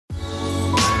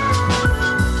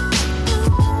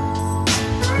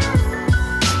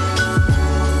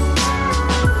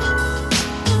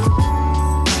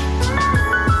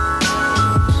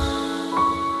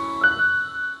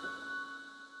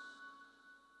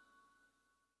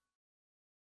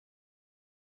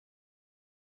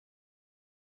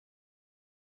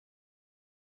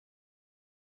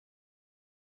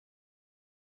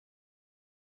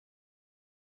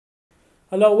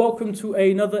Hello, welcome to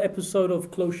another episode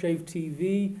of CloseShave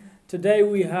TV. Today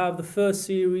we have the first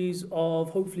series of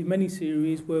hopefully many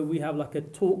series where we have like a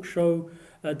talk show,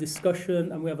 a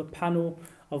discussion, and we have a panel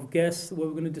of guests where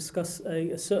we're going to discuss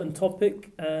a certain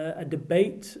topic, a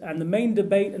debate. And the main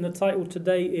debate and the title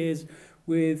today is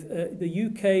with the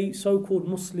UK so-called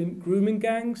Muslim grooming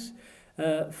gangs,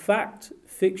 fact,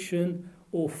 fiction,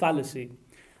 or fallacy.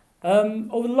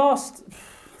 Over the last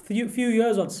few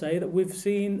years, I'd say that we've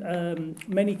seen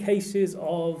many cases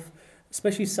of,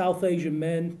 especially South Asian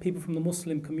men, people from the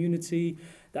Muslim community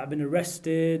that have been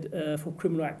arrested for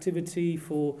criminal activity,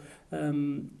 for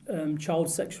child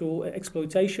sexual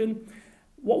exploitation.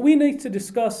 What we need to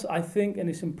discuss, I think, and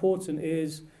it's important,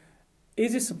 is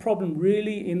this a problem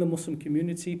really in the Muslim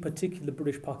community, particularly the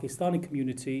British Pakistani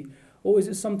community, or is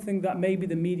it something that maybe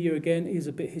the media, again, is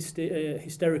a bit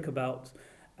hysteric about?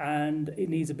 And it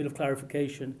needs a bit of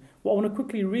clarification. What I want to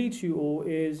quickly read to you all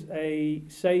is a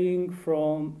saying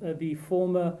from the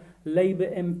former Labour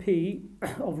MP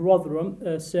of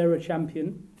Rotherham, Sarah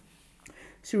Champion.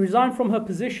 She resigned from her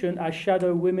position as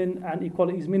Shadow Women and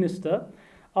Equalities Minister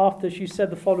after she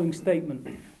said the following statement.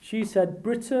 She said,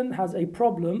 Britain has a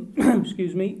problem,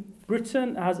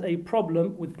 Britain has a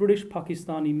problem with British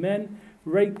Pakistani men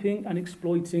raping and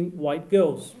exploiting white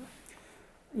girls.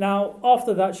 Now,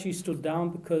 after that, she stood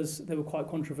down because there were quite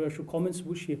controversial comments,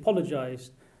 which she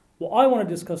apologised. What I want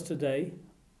to discuss today,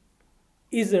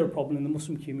 is there a problem in the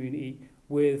Muslim community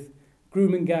with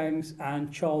grooming gangs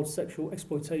and child sexual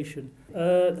exploitation?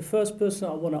 The first person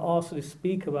I want to ask to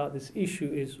speak about this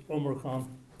issue is Omar Khan.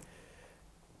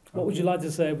 What would you like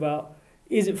to say about,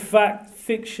 is it fact,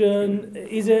 fiction,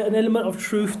 is there an element of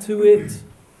truth to it?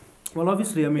 Well,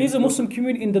 obviously, I mean... Is the Muslim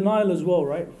community in denial as well,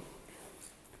 right?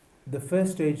 The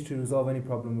first stage to resolve any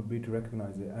problem would be to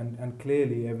recognise it, and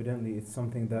clearly, evidently, it's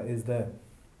something that is there.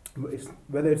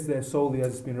 Whether it's there solely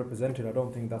as it's been represented, I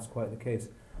don't think that's quite the case.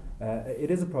 It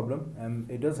is a problem,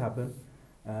 it does happen,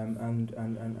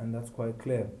 and that's quite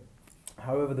clear.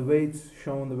 However, the way it's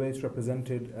shown, the way it's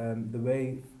represented, the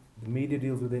way the media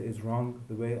deals with it is wrong,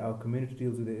 the way our community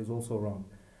deals with it is also wrong.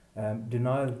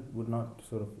 Denial would not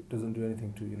doesn't do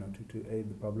anything to aid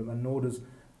the problem, and nor does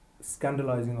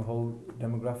scandalizing a whole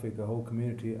demographic, a whole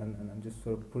community, and just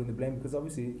sort of putting the blame, because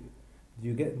obviously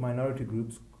you get minority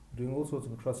groups doing all sorts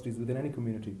of atrocities within any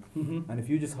community, and if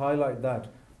you just highlight that,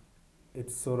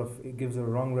 it gives a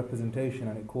wrong representation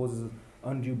and it causes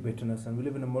undue bitterness. And we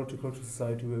live in a multicultural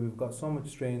society where we've got so much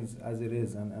strains as it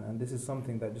is, and this is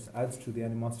something that just adds to the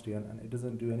animosity, and it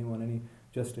doesn't do anyone any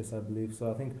justice, I believe.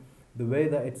 So I think the way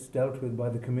that it's dealt with by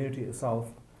the community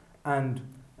itself and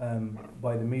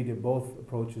by the media, both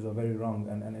approaches are very wrong,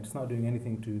 and it's not doing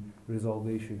anything to resolve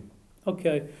the issue.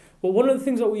 Okay. Well, one of the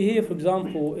things that we hear, for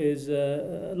example, is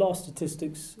a lot of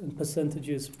statistics and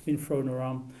percentages being thrown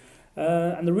around.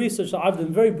 And the research that I've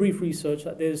done, very brief research,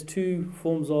 that there's two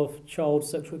forms of child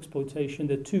sexual exploitation.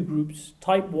 There are two groups.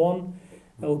 Type 1,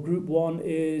 or Group 1,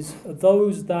 is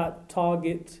those that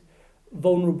target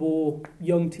vulnerable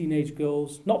young teenage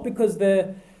girls, not because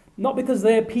they're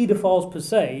paedophiles per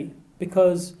se,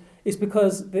 because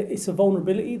it's a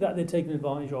vulnerability that they're taking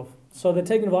advantage of. So they're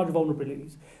taking advantage of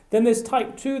vulnerabilities. Then there's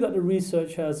type 2 that the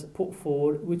research has put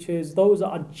forward, which is those that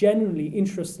are genuinely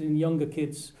interested in younger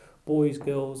kids, boys,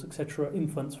 girls, etc.,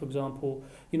 infants, for example,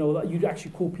 that you'd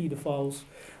actually call paedophiles.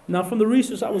 Now, from the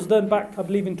research that was done back, I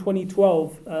believe, in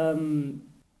 2012,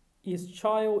 is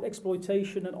child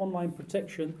exploitation and online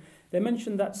protection. They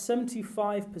mentioned that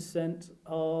 75%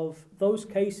 of those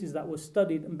cases that were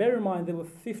studied, and bear in mind there were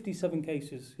 57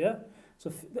 cases, yeah?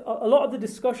 So a lot of the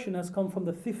discussion has come from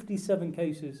the 57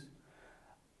 cases.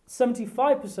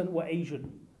 75% were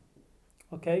Asian,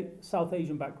 okay, South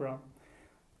Asian background.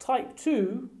 Type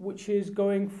 2, which is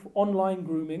going for online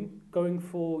grooming, going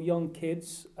for young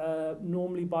kids,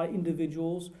 normally by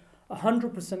individuals,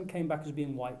 100% came back as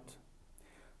being white.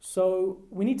 So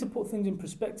we need to put things in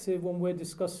perspective when we're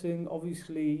discussing,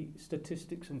 obviously,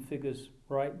 statistics and figures,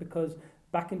 right? Because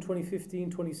back in 2015,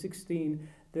 2016,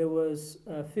 there was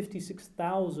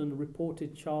 56,000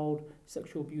 reported child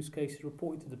sexual abuse cases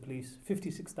reported to the police,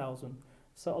 56,000.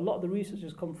 So a lot of the research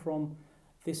has come from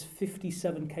this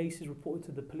 57 cases reported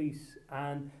to the police,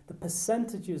 and the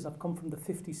percentages have come from the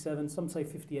 57, some say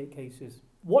 58 cases.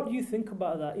 What do you think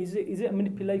about that? Is it a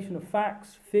manipulation of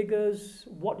facts, figures?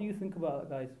 What do you think about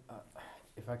that, guys?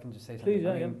 If I can just say something.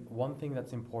 Please, one thing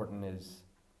that's important is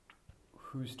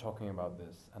who's talking about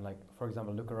this. And for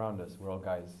example, look around us. We're all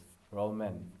guys. We're all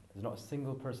men. There's not a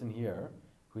single person here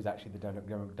who's actually the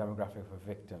demographic of a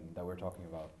victim that we're talking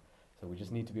about. So we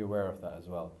just need to be aware of that as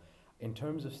well. In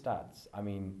terms of stats,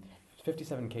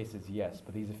 57 cases, yes,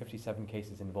 but these are 57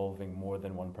 cases involving more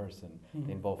than one person.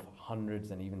 They involve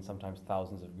hundreds and even sometimes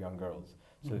thousands of young girls.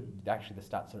 So actually, the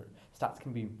stats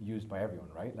can be used by everyone,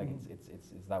 right? Like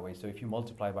it's that way. So if you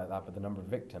multiply by that, by the number of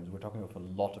victims, we're talking of a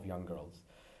lot of young girls.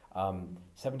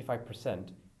 75%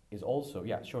 is also,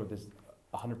 yeah, sure. There's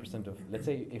 100% of, let's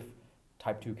say, if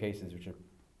type 2 cases, which are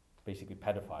basically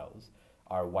pedophiles,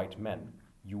 are white men.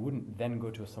 You wouldn't then go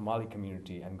to a Somali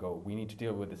community and go, we need to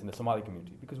deal with this in the Somali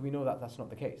community, because we know that that's not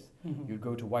the case. You'd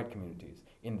go to white communities.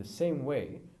 In the same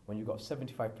way, when you got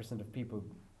 75% of people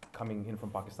coming in from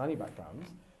Pakistani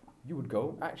backgrounds, you would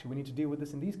go, actually, we need to deal with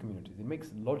this in these communities. It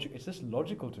makes logic. It's just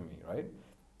logical to me, right?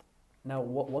 Now,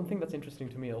 one thing that's interesting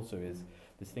to me also is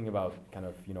this thing about kind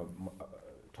of,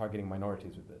 targeting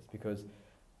minorities with this, because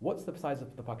what's the size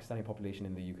of the Pakistani population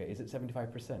in the UK? Is it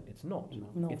 75%? It's not.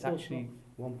 No, it's actually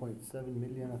 1.7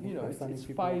 million. I think it's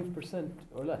 5%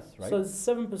 or less, right? So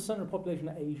 7% of the population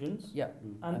are Asians. Yeah,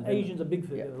 and Asians are big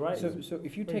figure, right? So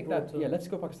if you take that, let's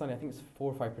go Pakistani. I think it's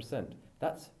 4 or 5%.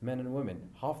 That's men and women.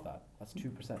 Half that. That's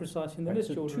 2%. Precisely. And Right? then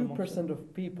So children 2%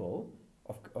 of people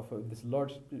of this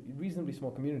large, reasonably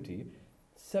small community,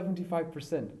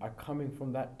 75% are coming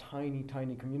from that tiny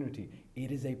community.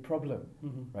 It is a problem,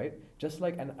 right? Just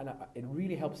like, and it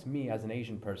really helps me as an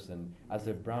Asian person, as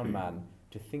a brown man,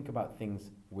 to think about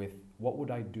things with what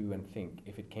would I do and think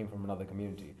if it came from another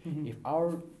community. If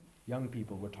our young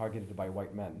people were targeted by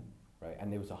white men, right,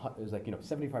 and it was like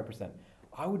 75%,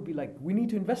 I would be like, we need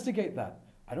to investigate that.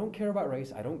 I don't care about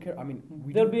race. I don't care. I mean,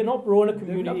 there'll be an uproar in a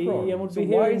community. So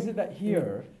why is it that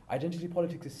here identity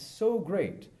politics is so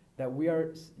great that we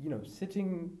are,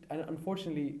 sitting, and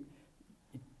unfortunately,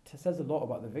 it says a lot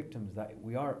about the victims that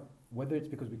we are, whether it's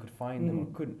because we could find them or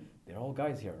couldn't, they're all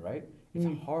guys here, right?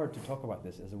 It's hard to talk about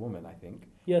this as a woman, I think.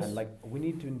 Yes. And we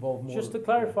need to involve more. Just to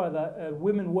clarify that,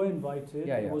 women were invited.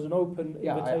 Yeah. It was an open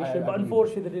invitation, I but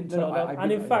unfortunately they didn't turn up.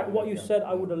 And in fact, what you said,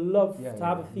 I would have loved to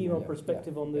have a female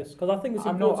perspective on this, because I think it's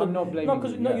important. I'm not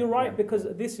blaming you're right, because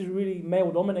this is really male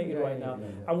dominated right now,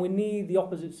 yeah. and we need the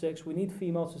opposite sex. We need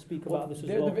females to speak about this as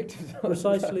well. They're the victims.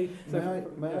 Precisely.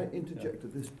 May I interject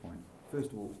at this point?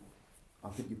 First of all, I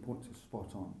think your points are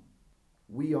spot on.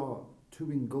 We are too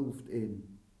engulfed in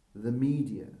the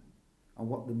media and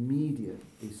what the media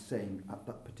is saying at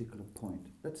that particular point.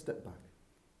 Let's step back.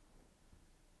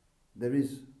 There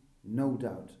is no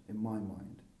doubt in my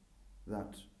mind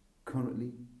that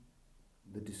currently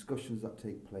the discussions that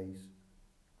take place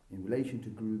in relation to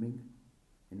grooming,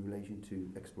 in relation to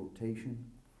exploitation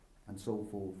and so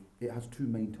forth, it has two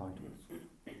main titles.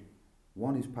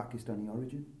 One is Pakistani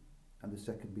origin and the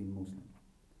second being Muslim.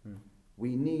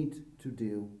 We need to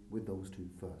deal with those two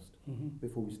first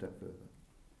before we step further.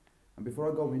 And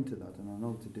before I go into that, and I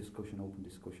know it's a discussion, open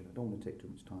discussion, I don't want to take too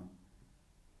much time.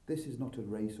 This is not a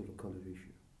race or a colour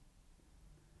issue.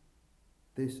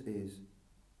 This is,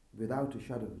 without a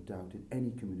shadow of a doubt, in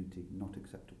any community, not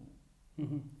acceptable.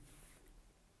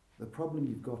 The problem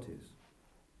you've got is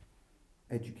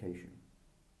education.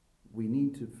 We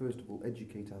need to, first of all,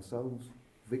 educate ourselves,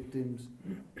 victims,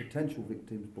 potential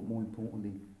victims, but more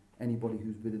importantly, anybody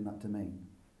who's within that domain.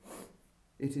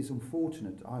 It is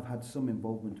unfortunate. I've had some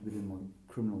involvement within my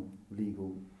criminal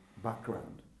legal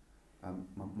background,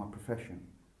 my profession,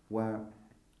 where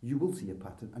you will see a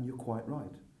pattern, and you're quite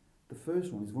right. The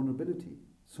first one is vulnerability.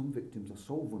 Some victims are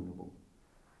so vulnerable,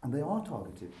 and they are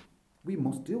targeted. We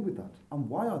must deal with that. And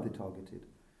why are they targeted?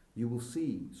 You will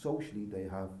see socially they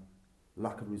have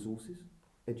lack of resources,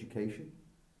 education,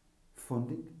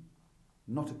 funding,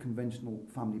 not a conventional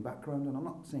family background, and I'm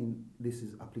not saying this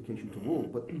is application to all,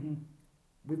 but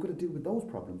we've got to deal with those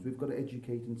problems. We've got to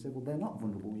educate and say, well, they're not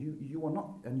vulnerable. You are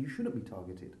not, and you shouldn't be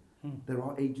targeted. There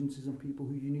are agencies and people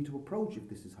who you need to approach if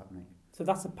this is happening. So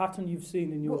that's a pattern you've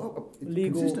seen in your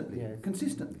legal...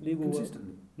 Consistently.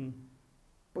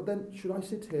 But then, should I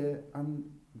sit here and,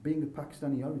 being of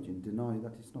Pakistani origin, deny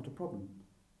that it's not a problem?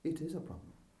 It is a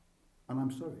problem. And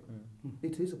I'm sorry.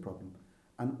 It is a problem.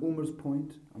 And Umar's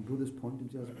point, and brother's point, and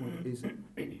Jaz's point is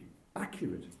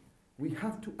accurate. We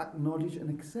have to acknowledge and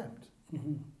accept.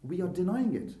 We are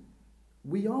denying it.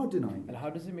 We are denying it. And how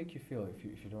does it make you feel, if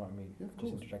you don't want me just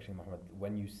interjecting, Mohammed,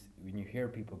 when you hear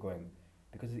people going,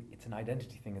 because it's an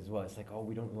identity thing as well. It's like, oh,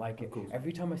 we don't like it.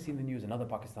 Every time I see in the news another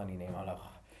Pakistani name, I'm like,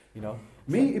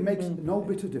 it makes no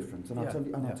bit of difference, and I'll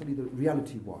tell you the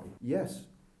reality why. Yes,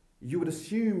 you would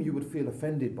assume you would feel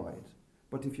offended by it,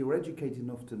 but if you're educated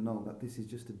enough to know that this is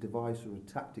just a device or a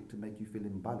tactic to make you feel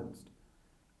imbalanced,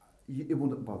 it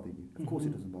wouldn't bother you. Of course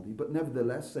it doesn't bother you, but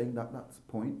nevertheless, saying that's the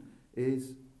point,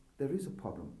 is there is a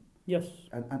problem. Yes.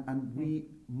 And we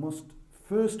must,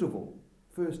 first of all,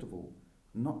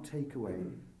 not take away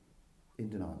in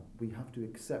denial. We have to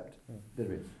accept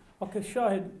there is. Okay,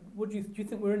 Shahid, do you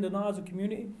think we're in denial as a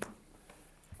community?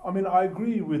 I mean, I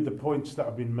agree with the points that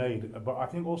have been made, but I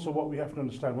think also what we have to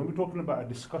understand, when we're talking about a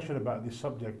discussion about this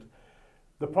subject,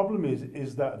 the problem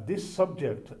is that this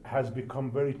subject has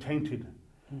become very tainted.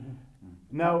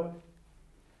 Now,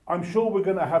 I'm sure we're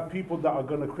going to have people that are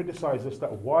going to criticize us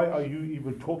that why are you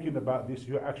even talking about this?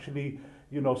 You're actually,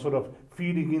 sort of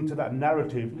feeding into that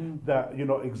narrative that,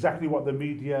 exactly what the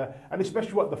media, and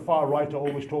especially what the far right are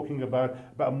always talking about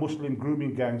Muslim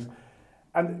grooming gangs.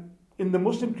 And in the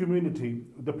Muslim community,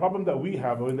 the problem that we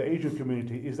have, or in the Asian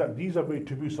community, is that these are very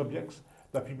taboo subjects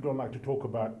that people don't like to talk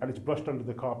about, and it's brushed under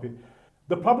the carpet.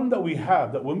 The problem that we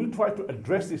have, that when we try to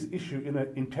address this issue in an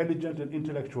intelligent and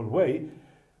intellectual way,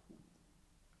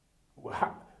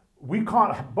 we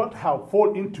can't but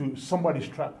fall into somebody's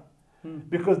trap.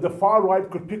 Because the far right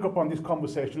could pick up on this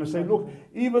conversation and say, look,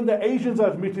 even the Asians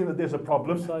are admitting that there's a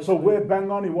problem, so we're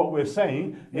bang on in what we're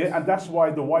saying, and that's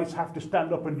why the whites have to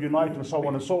stand up and unite and so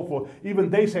on and so forth. Even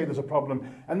they say there's a problem.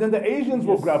 And then the Asians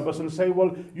will grab us and say,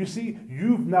 well, you see,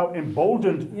 you've now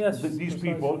emboldened these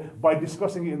people by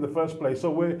discussing it in the first place.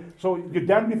 So you're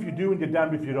damned if you do and you're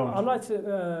damned if you don't. I'd like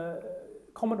to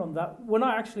comment on that. When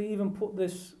I actually even put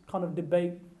this kind of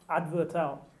debate advert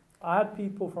out, I had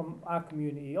people from our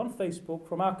community on Facebook,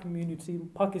 from our community,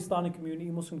 Pakistani community,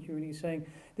 Muslim community, saying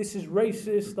this is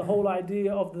racist. The whole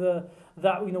idea of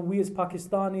that we as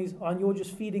Pakistanis, and you're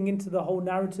just feeding into the whole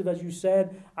narrative, as you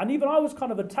said. And even I was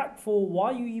kind of attacked for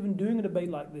why are you even doing a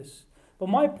debate like this? But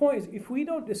my point is, if we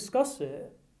don't discuss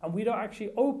it and we don't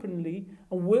actually openly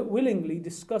and willingly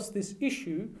discuss this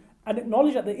issue and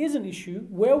acknowledge that there is an issue,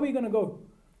 where are we going to go?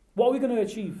 What are we going to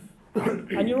achieve?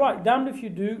 And you're right, damned if you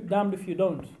do, damned if you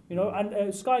don't.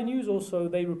 And Sky News also,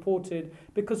 they reported,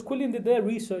 because Quillian did their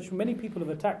research, many people have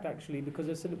attacked actually, because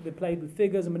they said they played with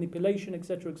figures and manipulation,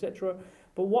 etc., etc.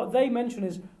 But what they mention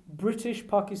is British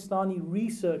Pakistani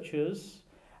researchers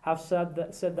have said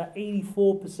that 84%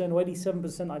 or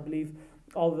 87%, I believe,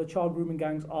 of the child grooming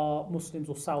gangs are Muslims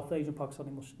or South Asian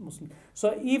Pakistani Muslims. So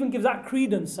it even gives that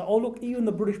credence. Oh look, even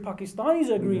the British Pakistanis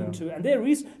are agreeing to it,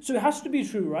 and so it has to be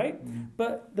true, right?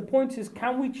 But the point is,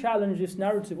 can we challenge this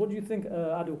narrative? What do you think,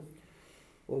 Adil?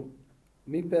 Well,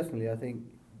 me personally, I think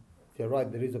you're right.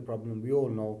 There is a problem. We all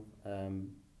know.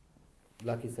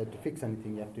 Like you said, to fix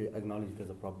anything, you have to acknowledge there's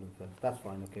a problem first. That's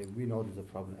fine. Okay, we know there's a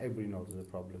problem. Everybody knows there's a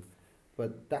problem,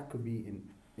 but that could be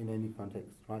in any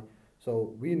context, right?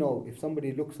 So we know if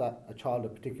somebody looks at a child a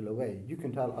particular way, you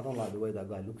can tell, I don't like the way that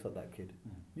guy looks at that kid.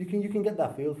 You can get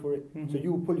that feel for it. So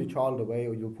you pull your child away,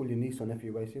 or you'll pull your niece or nephew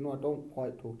away. So, I don't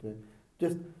quite talk to them.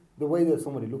 Just the way that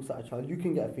somebody looks at a child, you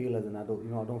can get a feel as an adult,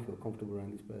 I don't feel comfortable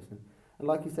around this person. And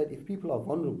like you said, if people are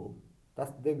vulnerable,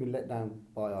 they've been let down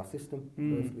by our system,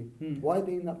 firstly. Why are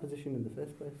they in that position in the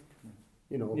first place?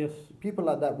 People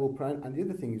like that will print. And the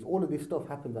other thing is, all of this stuff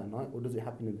happens at night, or does it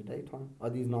happen in the daytime? Are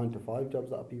these 9-to-5 jobs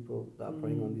that are people that are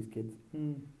preying on these kids?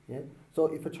 Yeah. So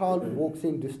if a child walks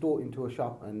into a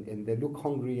shop and they look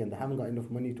hungry and they haven't got enough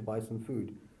money to buy some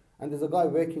food, and there's a guy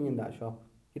working in that shop,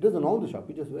 he doesn't own the shop,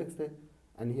 he just works there,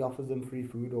 and he offers them free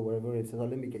food or whatever, and says,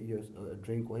 let me get you a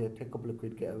drink, or here, take a couple of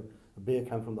quid, get a beer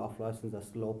can from the off license that's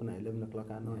still open at 11 o'clock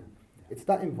at night. It's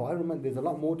that environment. There's a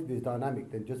lot more to this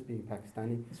dynamic than just being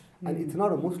Pakistani. And it's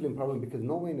not a Muslim problem, because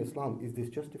nowhere in Islam is this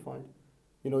justified.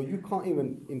 You can't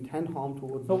even intend harm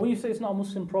towards But when you say it's not a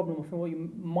Muslim problem, I think what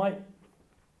you might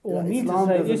or mean Islam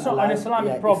to say it's not an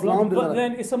Islamic problem, but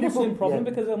then it's a Muslim problem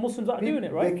because the Muslims are doing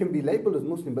it, right? They can be labelled as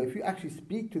Muslim, but if you actually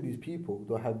speak to these people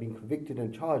that have been convicted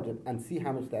and charged and see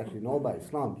how much they actually know about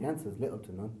Islam, the answer is little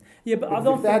to none. Yeah, but I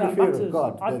don't think that matters.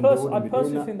 I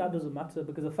personally think that doesn't matter,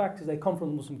 because the fact is they come from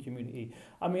the Muslim community.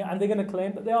 I mean, and they're going to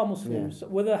claim that they are Muslims.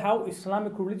 Whether how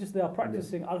Islamic or religious they are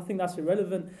practicing, I don't think that's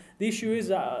irrelevant. The issue is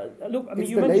that, look, I mean,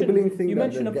 you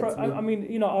mentioned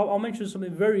I'll mention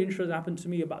something very interesting that happened to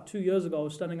me about 2 years ago. I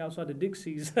was standing outside the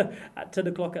Dixie's at 10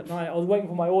 o'clock at night. I was waiting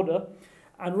for my order,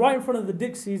 and right in front of the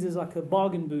Dixie's is like a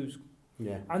bargain booth.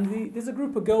 Yeah. And there's a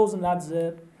group of girls and lads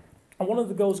there, and one of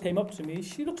the girls came up to me.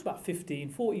 She looks about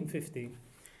 15,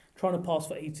 trying to pass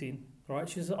for 18. Right?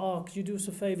 She said, could you do us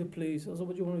a favour, please? I said,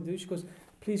 what do you want to do? She goes,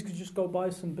 please, could you just go buy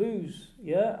some booze?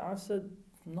 Yeah? I said,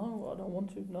 no, I don't want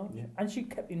to, no. Yeah. And she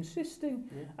kept insisting.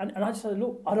 Yeah. And I just said,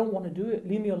 look, I don't want to do it.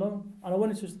 Leave me alone. And I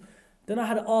went into then I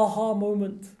had an aha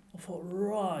moment. I thought,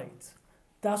 right,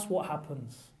 that's what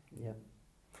happens. Yeah.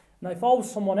 Now, if I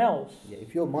was someone else... Yeah,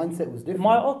 if your mindset was different...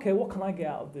 what can I get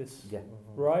out of this? Yeah.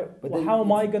 Right? But how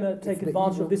am I going to take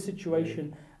advantage of this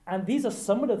situation? Yeah. And these are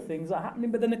some of the things that are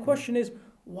happening. But then the question is,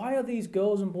 why are these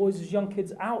girls and boys, these young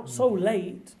kids, out so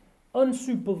late,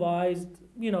 unsupervised?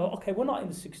 We're not in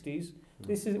the 60s.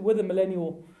 This is with the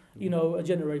millennial, a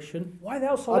generation. Why are they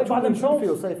outside Our by children should themselves?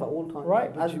 feel safe at all times.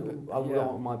 Right. I would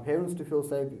want my parents to feel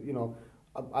safe.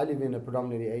 I live in a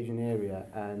predominantly Asian area,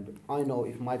 and I know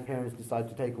if my parents decide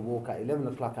to take a walk at 11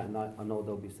 o'clock at night, I know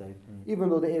they'll be safe. Even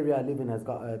though the area I live in has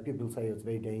got people say it's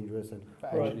very dangerous.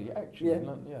 But Yeah.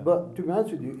 not, But to be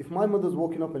honest with you, if my mother's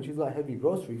walking up and she's got heavy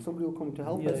groceries, somebody will come to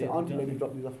help her. Say, Auntie, let me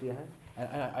drop these off to your house. And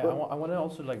I want to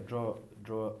also like draw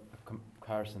a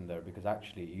comparison there, because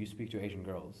actually you speak to Asian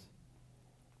girls,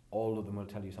 all of them will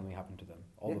tell you something happened to them.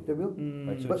 All of They them. will.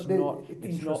 Right, so But it's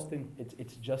interesting.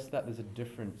 It's just that there's a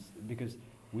difference, because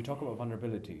we talk about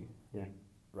vulnerability, Yeah.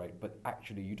 right? But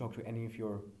actually, you talk to any of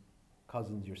your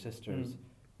cousins, your sisters,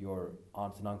 your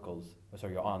aunts and uncles.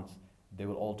 Your aunts. They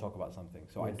will all talk about something.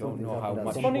 So Yeah, I don't something's know how happened at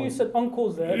much. It's funny you said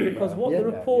uncles there, because what the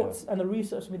Yeah. reports and the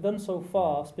research we've done so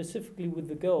far, specifically with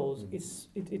the girls, it's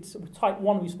type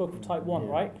 1. We spoke of type 1, Yeah.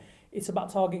 right? It's about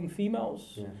targeting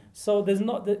females. Yeah. So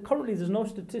currently there's no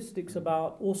statistics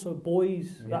about also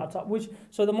boys that are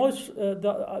so the most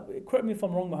correct me if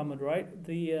I'm wrong, Mohammed, right?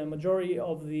 The majority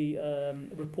of the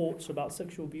reports about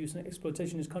sexual abuse and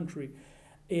exploitation in this country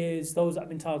is those that have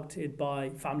been targeted by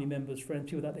family members, friends,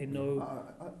 people that they know.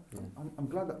 I'm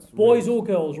glad that's Boys raised. or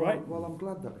girls, right? Well, I'm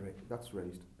glad that's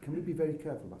raised. Can we be very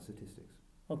careful about statistics?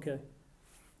 Okay.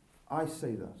 I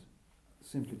say that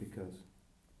simply because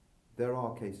there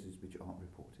are cases which aren't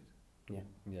reported.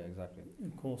 Yeah, exactly.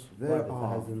 Of course. There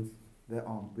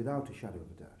are, without a shadow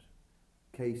of a doubt,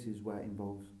 cases where it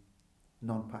involves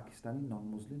non-Pakistani,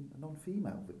 non-Muslim,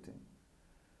 non-female victim,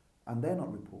 and they're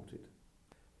not reported.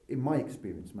 In my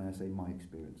experience, may I say my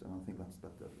experience, and I think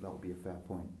that would be a fair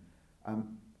point.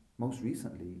 Most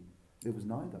recently, it was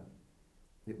neither.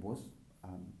 It was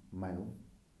male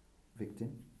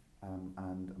victim,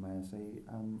 and may I say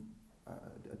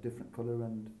a different colour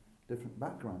and different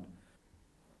background.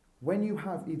 When you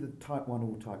have either type 1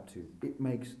 or type 2, it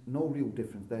makes no real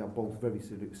difference. They are both very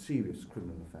serious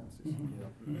criminal offences.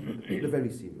 They're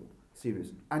very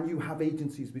serious. And you have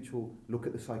agencies which will look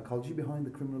at the psychology behind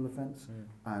the criminal offence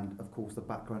and, of course, the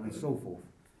background and so forth.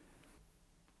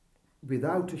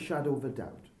 Without a shadow of a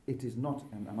doubt, it is not,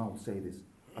 and I'll say this,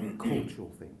 a cultural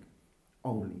thing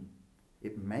only.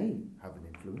 It may have an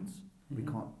influence. We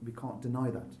can't deny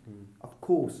that. Of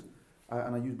course,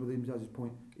 and I use Brother Imtiaz's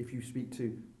point, if you speak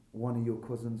to one of your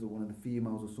cousins or one of the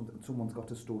females or something, someone's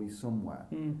got a story somewhere,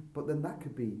 but then that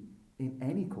could be in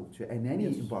any culture, in any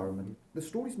environment. The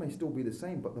stories may still be the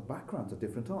same, but the backgrounds are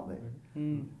different, aren't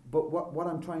they? But what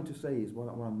I'm trying to say is, what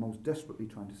I'm most desperately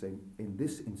trying to say in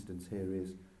this instance here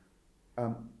is,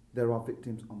 there are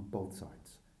victims on both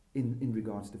sides, in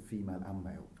regards to female and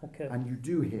male. Okay. And you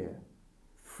do hear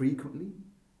frequently,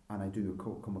 and I do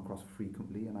come across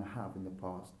frequently, and I have in the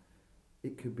past,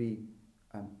 it could be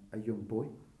a young boy,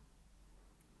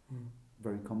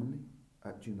 very commonly,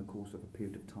 during the course of a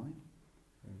period of time.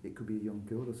 It could be a young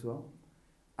girl as well.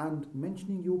 And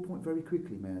mentioning your point very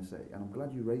quickly, may I say, and I'm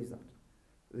glad you raised that,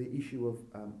 the issue of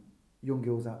young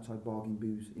girls outside bargain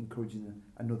booths encouraging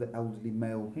another elderly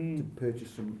male to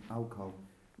purchase some alcohol.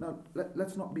 Now,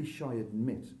 let's not be shy and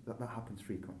admit that happens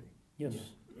frequently. Yes.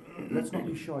 Let's not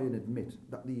be shy and admit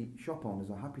that the shop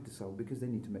owners are happy to sell because they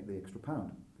need to make the extra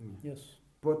pound. Yes.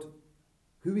 But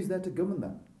who is there to govern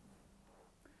them?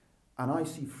 And I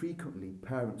see frequently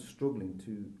parents struggling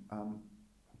to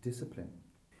discipline.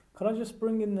 Can I just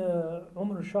bring in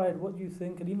Omar Rashid, what do you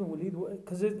think, and even Waleed,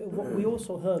 because what we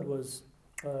also heard was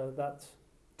that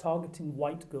targeting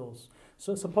white girls.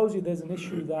 So supposedly there's an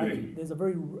issue that there's a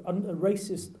very a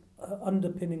racist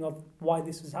underpinning of why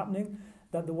this is happening,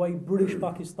 that the way British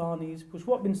Pakistanis, which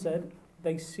what been said,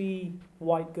 they see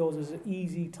white girls as an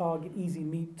easy target, easy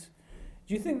meat.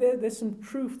 Do you think there's some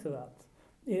truth to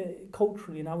that,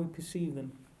 culturally, and how we perceive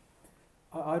them?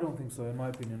 I don't think so, in my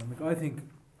opinion. I think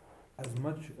as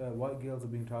much white girls are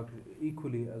being targeted,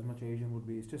 equally as much Asian would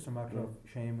be. It's just a matter of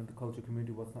shame in the culture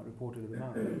community, what's not reported. The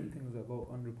amount of things that go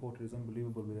unreported is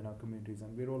unbelievable within our communities,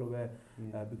 and we're all aware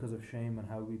because of shame and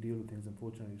how we deal with things.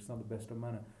 Unfortunately, it's not the best of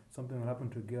manner. Something will happen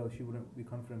to a girl, she wouldn't be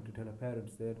confident to tell her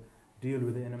parents. They'd deal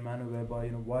with it in a manner whereby,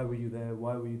 why were you there?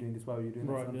 Why were you doing this? Why were you doing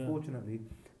that? Unfortunately,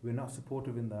 we're not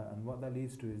supportive in that, and what that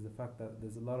leads to is the fact that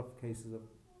there's a lot of cases of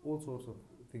all sorts of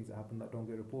things that happen that don't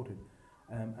get reported.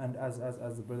 And as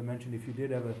the brother mentioned, if you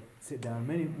did ever sit down,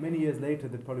 many years later,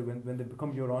 they probably when they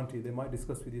become your auntie, they might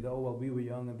discuss with you that, we were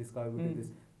young and this guy would do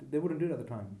this. They wouldn't do it at the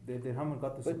time. They haven't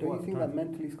got the support. But do you think that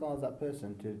mentally scars that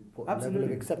person to put a level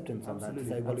of acceptance on that, to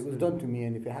say, it was done to me,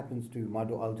 and if it happens to my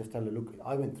daughter, I'll just tell her, look,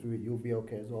 I went through it, you'll be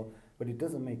okay as well. but it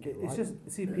doesn't make it It's right. just,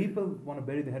 see, people want to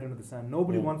bury their head under the sand.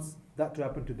 Nobody Yeah. wants that to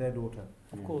happen to their daughter.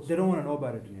 Of course. They don't want to know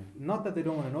about it. Yeah. Not that they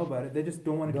don't want to know about it, they just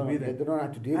don't want it to be there. They don't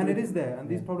have to deal And with it is there, and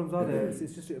these Yeah. problems are there.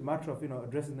 It's just a matter of,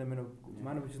 addressing them in a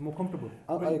manner which is more comfortable.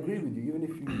 I agree with you. Even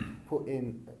if you put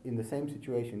in the same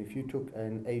situation, if you took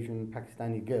an Asian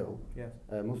Pakistani girl, Yes.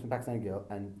 a Muslim Pakistani girl,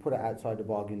 and put her outside the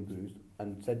bargain booth and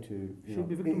said to She'll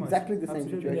be victimized. exactly the same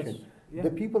Absolutely, situation, Yes. Yeah.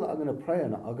 the people that are going to prey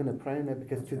on her are going to prey on her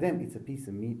because to them it's a piece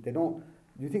of meat. They don't.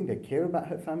 Do you think they care about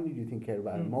her family? Do you think they care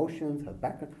about her Mm. emotions, her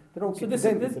background? They don't So care. this To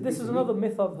them, is it's a this piece is of another meat.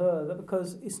 myth I've heard, that because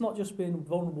it's not just been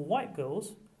vulnerable white girls,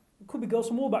 it could be girls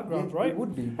from all backgrounds, Yeah, right? It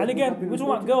would be. And again, we're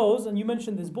talking about girls, and you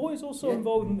mentioned there's boys also Yeah.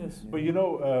 involved in this. But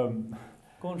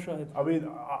Go on, Shahid. I mean,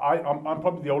 I'm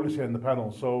probably the oldest here in the panel,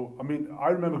 so I mean, I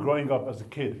remember growing up as a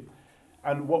kid,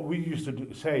 and what we used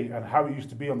to say and how it used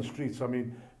to be on the streets. I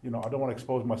mean, I don't want to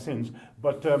expose my sins,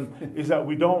 but is that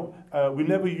we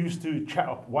never used to chat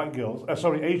up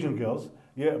Asian girls,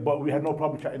 yeah, but we had no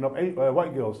problem chatting up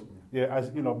white girls. Yeah,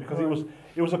 as you know, because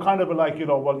it was a kind of a like,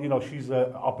 she's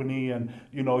uppity and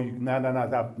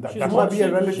that's She's not one- be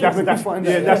a relative. that's Find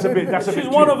yeah, out. that's a bit She's too,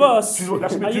 one of us,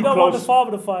 that's a bit and too you don't want the close.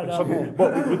 father to find out. Something.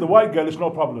 But with the white girl, it's no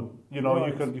problem. Right.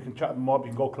 You can chat them up, you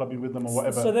can go clubbing with them or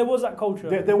whatever. So there was that culture.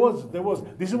 There was.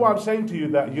 This is why I'm saying to you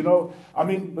that I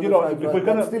mean, But if we're that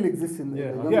gonna, still exists in the Yeah.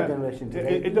 younger Yeah. generation it,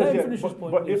 today. it Let him does. finish his Yeah,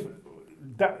 point, but please. if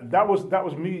that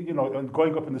was me, and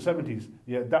growing up in the 70s,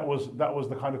 yeah, that was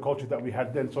the kind of culture that we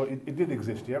had then. So it did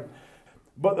exist, yeah.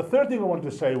 But the third thing I wanted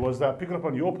to say was that, picking up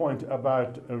on your point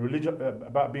about religion,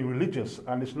 about being religious,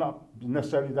 and it's not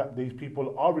necessarily that these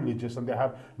people are religious and they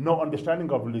have no understanding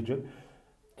of religion.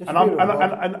 Just And I'm fear of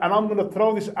God. and I'm going to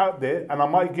throw this out there, and I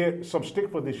might get some stick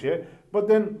for this year. But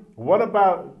then, what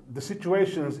about the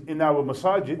situations in our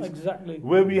masajids Exactly.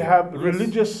 where we have Yes.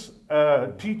 religious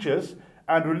teachers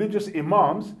and religious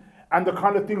imams, and the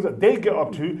kind of things that they get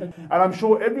up to? And I'm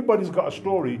sure everybody's got a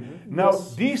story. Now,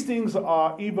 Yes. these things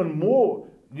are even more,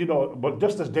 but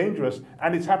just as dangerous,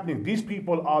 and it's happening. These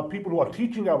people are people who are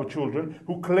teaching our children,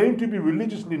 who claim to be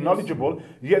religiously knowledgeable,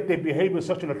 yet they behave in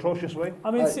such an atrocious way.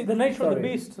 I mean, see, the nature of the sorry.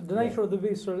 beast. The nature of the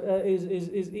beast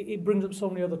is it brings up so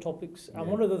many other topics. And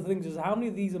Yeah. one of the things is how many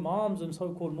of these imams and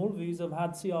so-called mulvis have had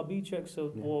CRB checks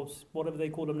or whatever they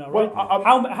call them now, Well,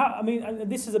 right? I mean, and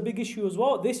this is a big issue as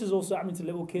well. This is also happening to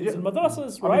little kids Yeah. in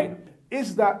madrasas, I right? mean,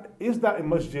 is that a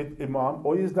masjid imam,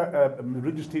 or is that a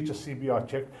religious teacher CBR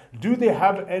check? Do they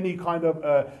have any kind of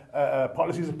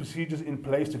policies and procedures in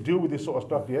place to deal with this sort of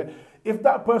stuff? Yeah. If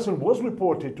that person was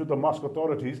reported to the mosque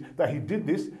authorities that he did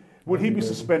this, would he be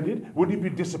suspended? Would he be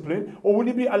disciplined? Or would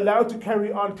he be allowed to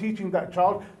carry on teaching that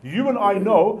child? You and I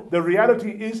know the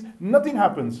reality is nothing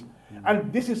happens.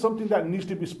 And this is something that needs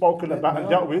to be spoken about and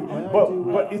dealt with.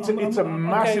 But it's a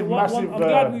massive, massive. I'm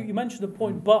glad you mentioned the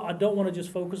point, but I don't want to just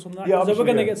focus on that Yeah, because we're obviously,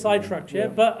 going to yeah. get sidetracked. Yeah, Yeah.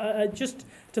 but just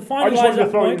to I just finalise wanted to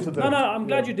that throw it point. into the- No, I'm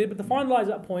glad yeah. you did. But to finalise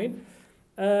that point,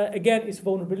 again, it's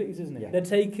vulnerabilities, isn't it? Yeah. They're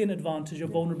taking advantage of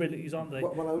vulnerabilities, aren't they?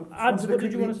 Well, Ads, what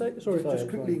did you want to say? Sorry. Sorry. Just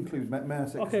quickly include, may I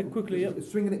say? Okay, quickly, yeah.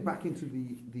 Swinging it back into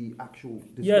the actual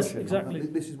discussion. Yes, exactly.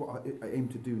 And this is what I aim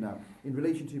to do now. In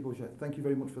relation to your question, thank you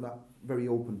very much for that very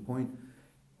open point.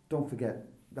 Don't forget,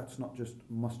 that's not just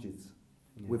masjids.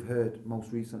 Yeah. We've heard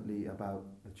most recently about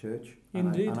the church.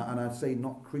 Indeed. And I'd say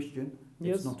not Christian.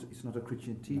 Yes. It's not a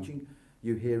Christian teaching.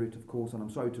 You hear it, of course, and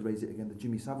I'm sorry to raise it again, the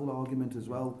Jimmy Savile argument as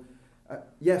well.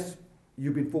 Yes,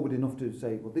 you've been forward enough to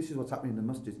say, well, this is what's happening in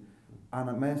the masjids.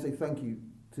 And may I say thank you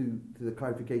to the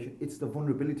clarification. It's the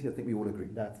vulnerability, I think we all agree.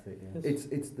 That's it. Yeah. Yes.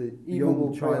 It's the Even young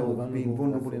more child vulnerable, being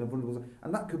vulnerable that's in a it. vulnerable,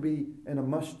 and that could be in a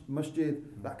masjid,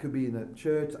 that could be in a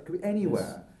church, that could be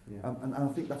anywhere. Yeah. And I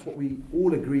think that's what we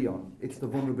all agree on. It's the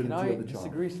vulnerability Can I of the child.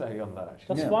 disagree slightly on that,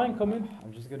 actually? That's Yeah. fine. Come in.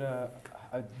 I'm just gonna.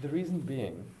 The reason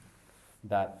being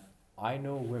that I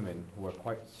know women who are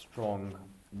quite strong,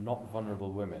 not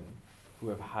vulnerable women, who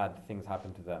have had things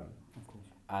happen to them. Of course.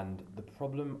 And the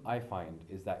problem I find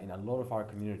is that in a lot of our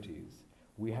communities,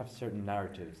 we have certain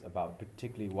narratives about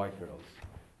particularly white girls,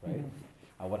 right? Mhm.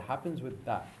 And what happens with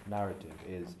that narrative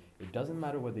is it doesn't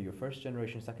matter whether you're first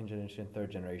generation, second generation, third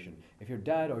generation. If your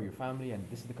dad or your family, and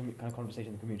this is the kind of conversation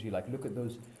in the community, like look at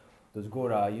those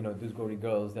Gora, those Gori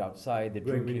girls, they're outside, they're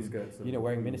Wearing drinking, miniskirts.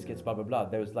 wearing miniskirts, blah, blah, blah.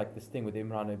 There was like this thing with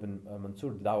Imran ibn Mansur,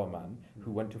 the Dawa man, who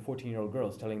went to 14-year-old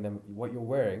girls telling them what you're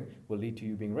wearing will lead to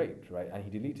you being raped, right? And he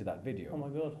deleted that video. Oh my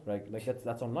God. Right, like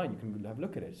that's online. You can have a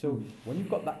look at it. So when you've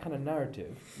got that kind of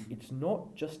narrative, it's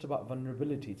not just about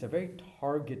vulnerability. It's a very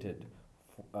targeted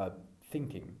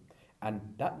thinking, and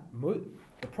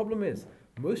the problem is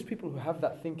most people who have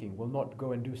that thinking will not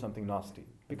go and do something nasty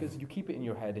because you keep it in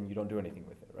your head and you don't do anything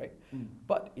with it, right?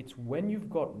 But it's when you've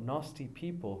got nasty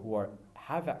people who are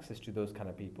have access to those kind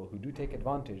of people who do take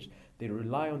advantage, they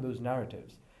rely on those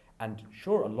narratives. And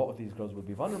sure, a lot of these girls will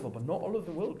be vulnerable, but not all of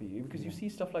them will be, because you see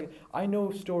stuff like, I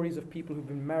know stories of people who've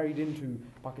been married into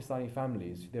Pakistani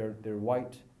families. They're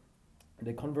white,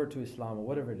 they convert to Islam or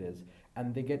whatever it is,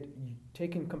 and they get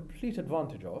taken complete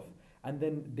advantage of, and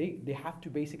then they have to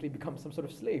basically become some sort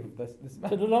of slave of this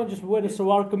man. So they don't just wear the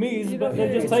Sawar kameez, but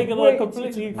they're just it's taking great. a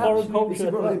completely It's foreign absolutely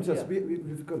culture. Well, just,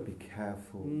 we've got to be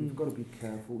careful. We've got to be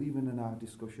careful. Even in our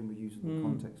discussion, we're using the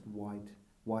context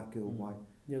white girl, white.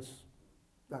 Yes.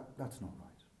 That's not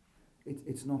right.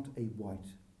 It's not a white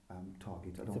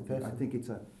target. I think it's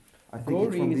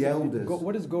Gori from the elders.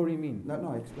 What does Gori mean? No,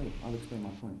 I'll explain my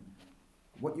point.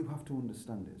 What you have to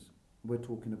understand is, we're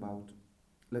talking about,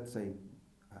 let's say,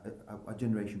 a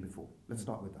generation before. Let's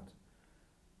start with that.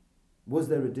 Was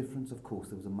there a difference? Of course,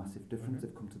 there was a massive difference.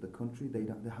 They've come to the country. They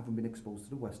haven't been exposed to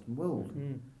the Western world.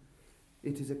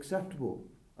 It is acceptable,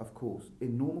 of course,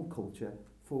 in normal culture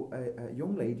for a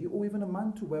young lady or even a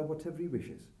man to wear whatever he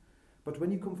wishes. But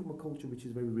when you come from a culture which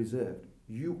is very reserved,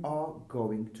 you are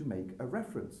going to make a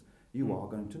reference. You are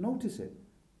going to notice it,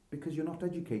 because you're not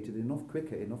educated enough,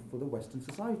 quicker enough for the Western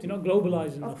society. You're not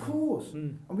globalised enough. Of course.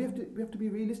 And we have to be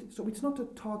realistic. So it's not a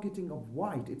targeting of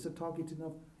white, it's a targeting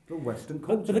of the Western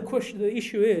culture. But the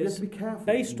issue is, be careful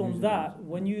based on that,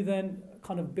 when you then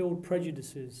kind of build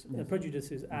prejudices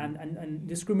and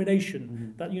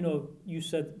discrimination, that, you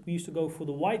said we used to go for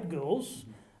the white girls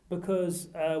because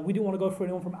we didn't want to go for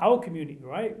anyone from our community,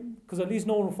 right? Because at least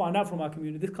no one will find out from our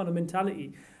community, this kind of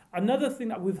mentality. Another thing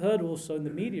that we've heard also in the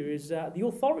media is that the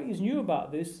authorities knew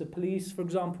about this. The police, for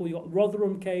example, you've got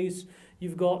Rotherham case,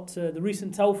 you've got the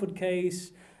recent Telford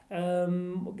case,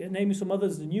 naming some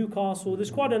others, the Newcastle,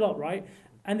 there's quite a lot, right?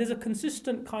 And there's a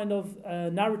consistent kind of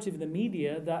narrative in the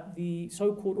media that the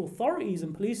so-called authorities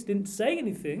and police didn't say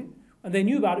anything, and they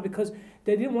knew about it because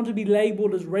they didn't want to be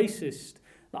labelled as racist.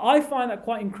 Now, I find that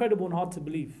quite incredible and hard to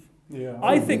believe. Yeah,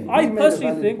 I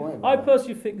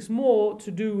personally think it's more to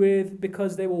do with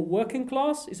because they were working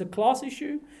class. It's a class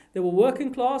issue. They were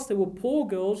working class. They were poor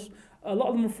girls. A lot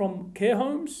of them from care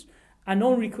homes, and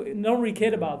no one really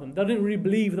cared about them. They didn't really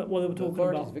believe that what they were talking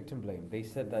about. The authorities victim blame. They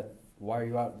said that, why are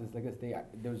you out?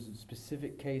 There was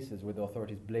specific cases where the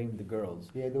authorities blamed the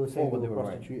girls. Yeah, they were saying for they what were they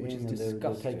were prostituting, which is and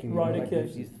disgusting. they're taking Right, like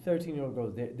okay. These 13-year-old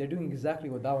girls, they're doing exactly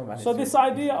what that man is So doing. this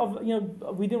idea of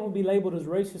we didn't want to be labelled as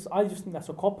racist, I just think that's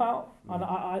a cop out, and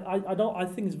I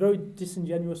think it's very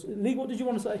disingenuous. Lee, what did you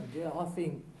want to say? Yeah, I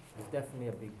think there's definitely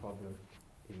a big problem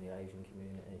in the Asian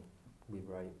community with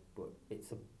rape, but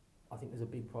I think there's a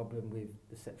big problem with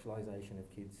the sexualisation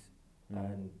of kids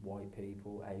and white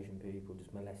people, Asian people,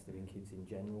 just molesting kids in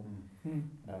general.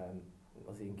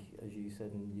 I think, as you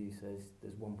said and you says,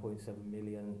 there's 1.7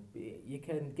 million. You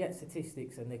can get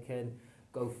statistics and they can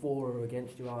go for or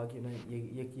against your argument.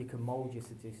 You can mould your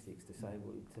statistics to say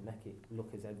to make it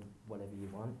look as whatever you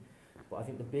want. But I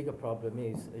think the bigger problem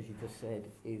is, as you just said,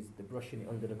 is the brushing it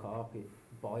under the carpet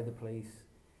by the police.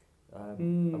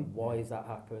 And why has that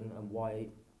happened, and why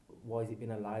has it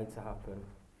been allowed to happen?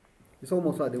 It's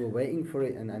almost like they were waiting for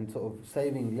it and sort of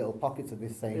saving little pockets of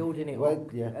this saying. Building it well,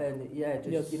 up. yeah. And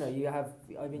just, Yes. you have,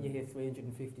 you hear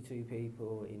 352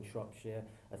 people in Shropshire,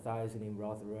 1,000 in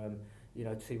Rotherham,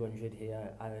 200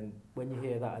 here, and when you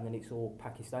hear that and then it's all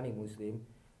Pakistani Muslim,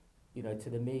 to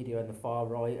the media and the far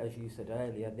right, as you said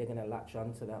earlier, they're going to latch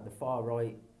onto that. The far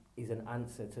right is an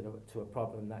answer to a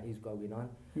problem that is going on.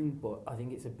 But I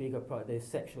think it's a bigger problem. There's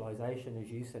sexualisation,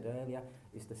 as you said earlier.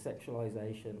 It's the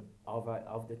sexualisation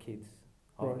of the kids,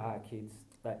 of our kids,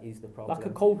 that is the problem. Like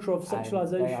a culture of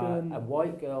sexualisation. And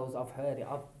white girls, I've heard it.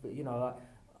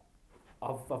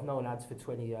 I've known lads for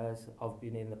 20 years. I've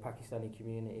been in the Pakistani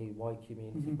community, white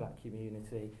community, black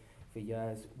community for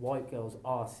years. White girls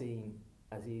are seen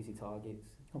as easy targets.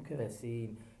 Okay. They're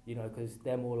seen, because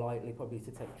they're more likely probably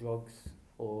to take drugs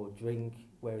or drink,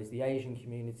 whereas the Asian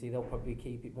community, they'll probably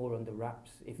keep it more under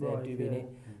wraps. If they're doing it,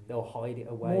 they'll hide it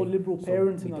away. More liberal so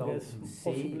parenting, we don't I guess,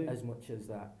 see possibly. as much as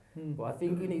that. But I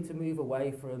think we need to move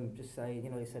away from just saying,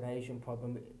 it's an Asian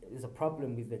problem. There's a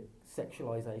problem with the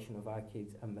sexualisation of our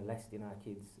kids and molesting our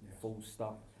kids, full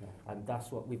stop. And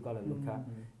that's what we've got to look at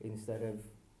instead of,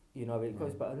 it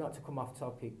goes, but not to come off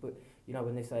topic, but,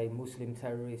 when they say Muslim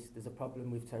terrorists, there's a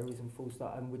problem with terrorism, full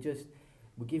stop. And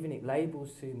we're giving it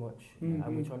labels too much,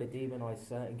 and we're trying to demonise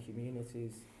certain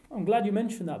communities. I'm glad you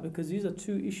mentioned that, because these are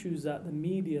two issues that the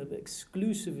media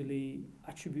exclusively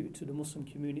attribute to the Muslim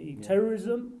community.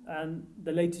 Terrorism and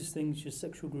the latest thing is just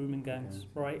sexual grooming gangs,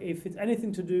 right? If it's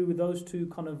anything to do with those two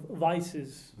kind of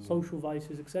vices, social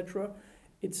vices, etc.,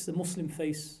 it's the Muslim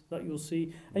face that you'll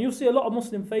see. And you'll see a lot of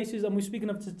Muslim faces, and we're speaking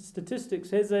of statistics.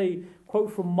 Here's a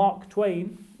quote from Mark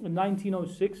Twain in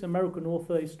 1906, American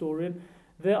author, historian.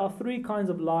 There are three kinds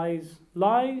of lies: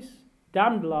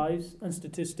 damned lies, and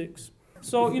statistics.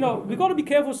 So, we've got to be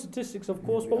careful with statistics, of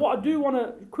course, but what I do want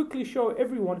to quickly show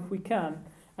everyone, if we can,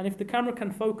 and if the camera can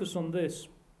focus on this,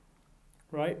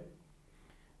 right?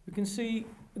 We can see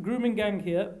a grooming gang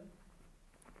here,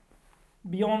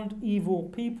 beyond evil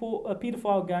people, a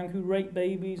paedophile gang who rape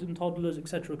babies and toddlers,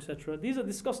 etc., etc. These are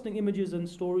disgusting images and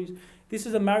stories. This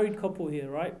is a married couple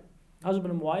here, right?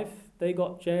 Husband and wife. They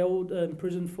got jailed,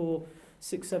 imprisoned for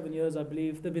 6-7 years, I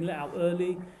believe. They've been let out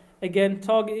early. Again,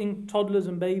 targeting toddlers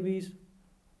and babies.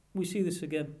 We see this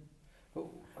again.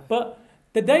 But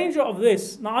the danger of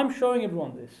this, now I'm showing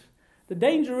everyone this. The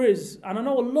danger is, and I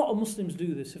know a lot of Muslims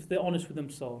do this if they're honest with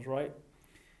themselves, right?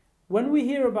 When we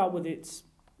hear about whether it's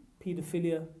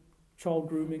paedophilia, child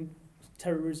grooming,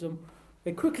 terrorism,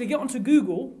 they quickly get onto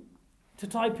Google to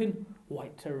type in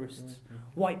white terrorists,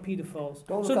 white paedophiles.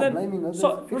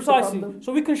 Precisely.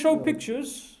 So we can show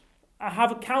pictures,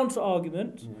 have a counter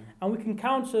argument, and we can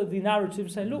counter the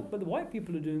narrative saying, look, but the white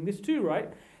people are doing this too,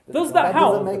 right? Does that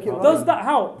help? Does that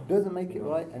help? Doesn't make it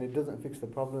right, and it doesn't fix the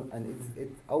problem. And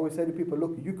it's I always say to people,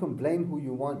 look, you can blame who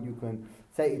you want. You can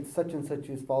say it's such and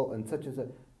such's fault and such and such.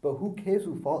 But who cares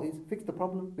whose fault is? Fix the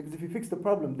problem. Because if you fix the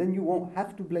problem, then you won't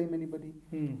have to blame anybody.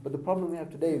 But the problem we have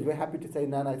today is we're happy to say,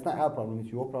 no, it's not our problem,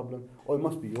 it's your problem. Or it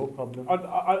must be your problem.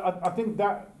 I think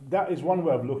that is one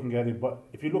way of looking at it. But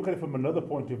if you look at it from another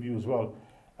point of view as well,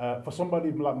 for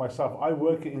somebody like myself, I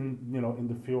work in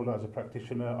the field as a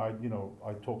practitioner.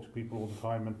 I talk to people all the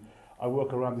time, and I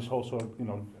work around this whole sort of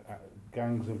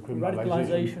gangs and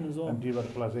criminalization as well, and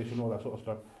de-radicalization, all that sort of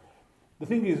stuff. The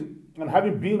thing is, and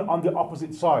having been on the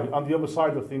opposite side, on the other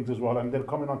side of things as well, and then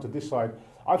coming onto this side,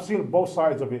 I've seen both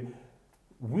sides of it.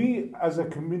 We as a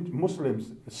community,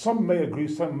 Muslims, some may agree,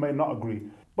 some may not agree,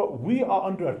 but we are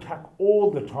under attack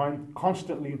all the time,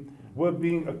 constantly. We're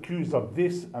being accused of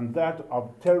this and that,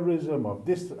 of terrorism, of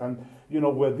this, and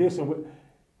we're this and we're...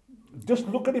 Just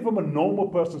look at it from a normal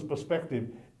person's perspective.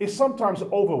 It's sometimes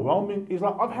overwhelming. It's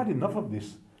like, I've had enough of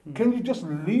this. Can you just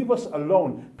leave us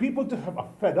alone? People just are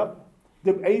fed up.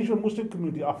 The Asian Muslim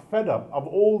community are fed up of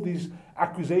all these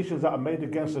accusations that are made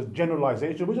against us,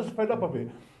 generalization. We're just fed up of it.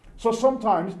 So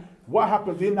sometimes what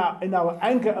happens in our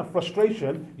anger and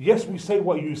frustration, yes, we say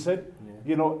what you said,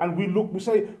 and we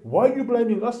say, why are you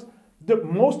blaming us?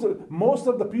 Most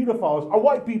of the pedophiles are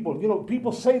white people.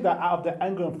 People say that out of their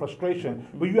anger and frustration,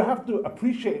 but you have to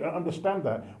appreciate and understand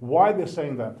that, why they're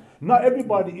saying that. Not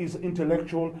everybody is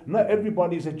intellectual, not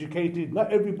everybody is educated,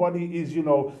 not everybody is,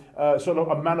 sort of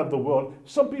a man of the world.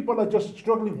 Some people are just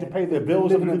struggling to pay their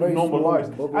bills and live normal lives,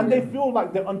 and they feel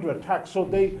like they're under attack, so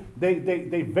they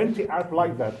vent it out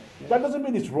like that. That doesn't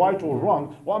mean it's right or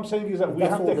wrong. What I'm saying is that we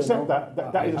have to accept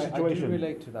that is a situation. I do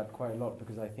relate to that quite a lot,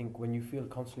 because I think when you feel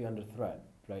constantly under threat,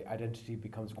 right, identity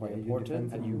becomes quite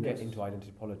important, and you get into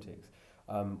identity politics.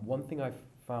 One thing I've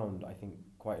found, I think,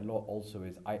 quite a lot also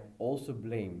is I also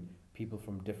blame people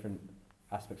from different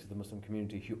aspects of the Muslim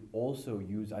community who also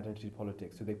use identity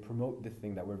politics. So they promote this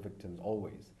thing that we're victims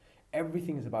always.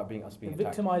 Everything is about being attacked.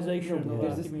 Victimization.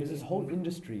 There's this whole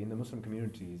industry in the Muslim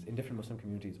communities, in different Muslim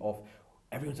communities, of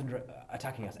everyone's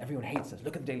attacking us, everyone hates us,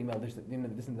 look at the Daily Mail, this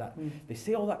and that. They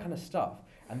say all that kind of stuff,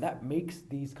 and that makes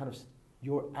these kind of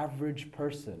your average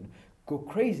person go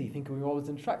crazy thinking we're always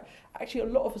in track. Actually, a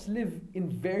lot of us live in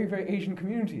very, very Asian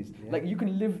communities. Like, you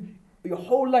can live your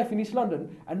whole life in East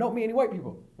London and not meet any white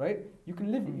people, right? You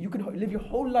can live your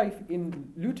whole life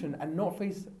in Luton and not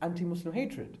face anti-Muslim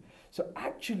hatred. So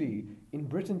actually, in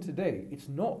Britain today, it's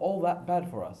not all that bad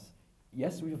for us.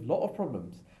 Yes, we have a lot of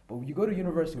problems, but when you go to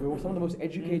university, we're some of the most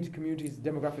educated communities,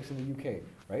 demographics in the UK,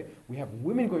 right? We have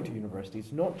women going to university.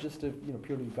 It's not just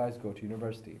purely guys go to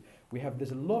university.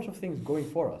 There's a lot of things going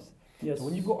for us. Yes. So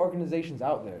when you've got organizations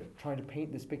out there trying to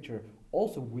paint this picture,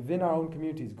 also within our own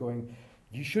communities, going,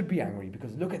 you should be angry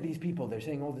because look at these people, they're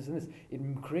saying all this and this. It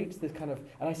creates this kind of,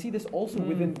 and I see this also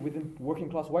within working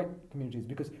class white communities,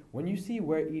 because when you see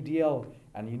where EDL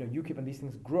and UKIP and these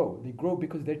things grow, they grow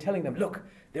because they're telling them, look,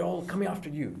 they're all coming after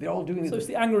you, they're all doing this. So it's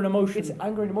the anger and emotion. It's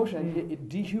anger and emotion, and it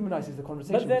dehumanizes the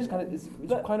conversation. But then,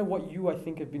 it's kind of what you, I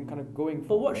think, have been kind of going for.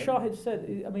 But what Shahid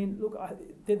said, I mean, look,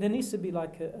 there needs to be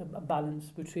like a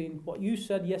balance between what you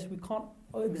said. Yes, we can't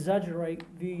exaggerate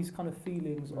these kind of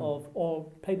feelings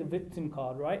or play the victim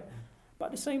card, right? But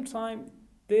at the same time,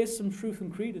 there's some truth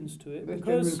and credence to it. There's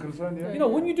because concern,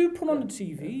 when you do put on the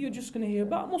TV, you're just going to hear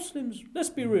about Muslims. Let's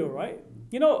be real, right?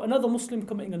 Another Muslim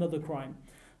committing another crime.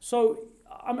 So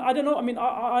I don't know. I mean,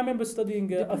 I remember studying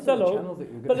Depends on the Othello. channel that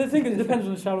you're But gonna the thing is, it depends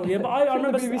on the channel, yeah. But I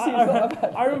remember, BBC is not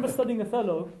bad. I remember studying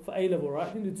Othello for A level, right?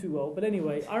 I didn't do too well, but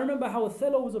anyway, I remember how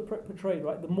Othello was portrayed,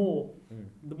 right? The Moor,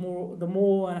 the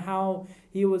Moor, and how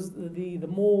he was the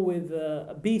Moor with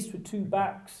a beast with two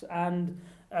backs, and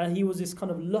he was this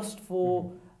kind of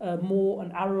lustful Moor,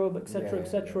 an Arab, etc.,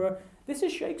 etc. This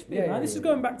is Shakespeare, man. This is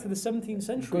going back to the 17th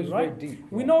century, right? Very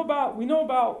deep. We know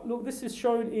about. Look, this is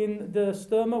shown in the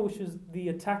Sturmer, which is the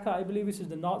Attacker, I believe. This is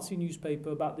the Nazi newspaper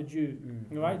about the Jew,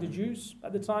 right? The Jews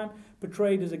at the time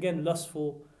portrayed as again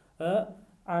lustful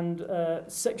and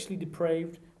sexually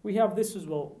depraved. We have this as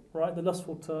well, right? The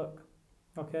lustful Turk.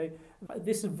 Okay,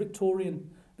 this is Victorian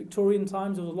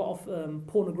times. There was a lot of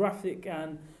pornographic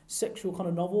and sexual kind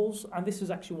of novels, and this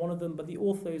is actually one of them, but the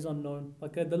author is unknown.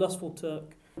 Like the lustful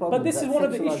Turk. But this is one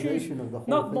of the issues.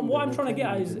 What I'm trying to get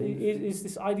at is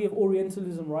this idea of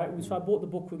Orientalism, right? So I brought the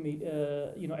book with me,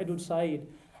 Edward Said.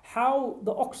 How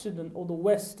the Occident or the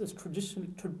West has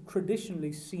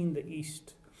traditionally seen the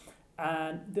East,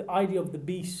 and the idea of the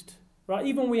beast, right?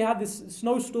 Even we had this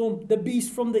snowstorm, the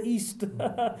beast from the East.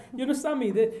 You understand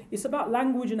me? It's about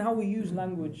language and how we use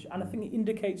language, and I think it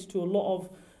indicates to a lot of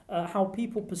how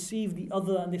people perceive the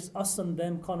other and this us and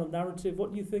them kind of narrative.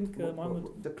 What do you think,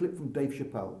 Mohammed? The clip from Dave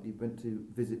Chappelle, he went to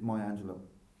visit Maya Angelou.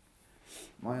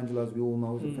 Maya Angelou, as we all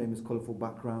know, is a famous colourful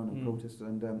background and protester,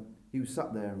 and he was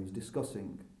sat there and he was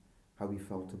discussing how he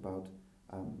felt about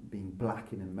being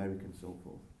black in America and so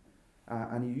forth.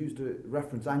 And he used a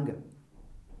reference anger.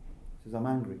 He says, I'm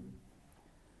angry.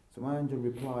 So Maya Angelou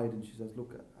replied and she says,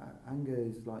 look, anger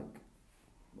is like,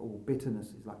 or bitterness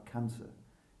is like cancer.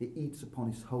 It eats upon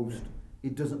its host.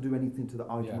 It doesn't do anything to the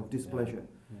item of displeasure.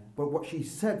 Yeah. But what she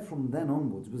said from then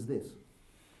onwards was this.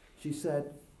 She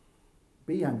said,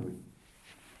 be angry,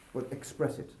 but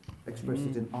express it. Express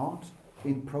it in art,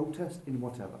 in protest, in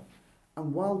whatever.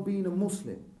 And while being a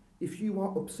Muslim, if you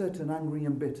are upset and angry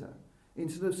and bitter,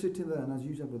 instead of sitting there and, as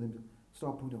you said with him,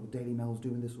 start pointing out, Daily Mail's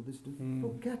doing this or this,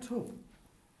 well, get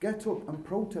up and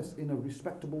protest in a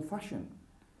respectable fashion.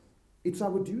 It's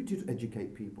our duty to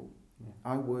educate people.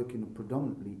 I work in a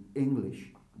predominantly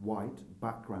English, white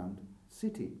background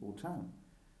city or town.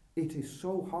 It is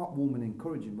so heartwarming and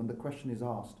encouraging when the question is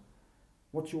asked,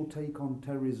 what's your take on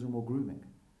terrorism or grooming?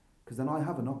 Because then I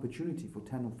have an opportunity for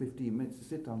 10 or 15 minutes to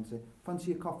sit down and say,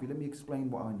 fancy a coffee, let me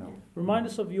explain what I know. Remind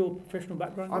us of your professional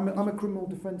background. I'm a criminal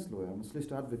defence lawyer, I'm a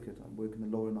solicitor advocate, I work in the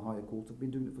law in the higher court, I've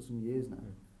been doing it for some years now.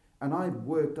 And I've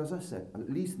worked, as I said, at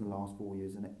least in the last 4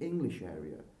 years in an English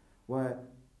area where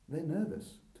they're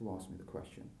nervous to ask me the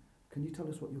question, can you tell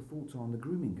us what your thoughts are on the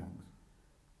grooming gangs?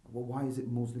 Well, why is it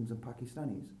Muslims and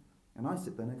Pakistanis? And I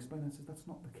sit there and explain, I say, that's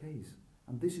not the case.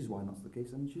 And this is why that's the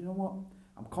case. And you know what?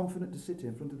 I'm confident to sit here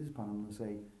in front of this panel and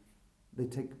say, they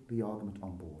take the argument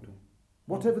on board.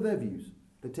 Whatever their views,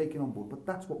 they're taking on board. But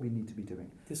that's what we need to be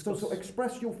doing. So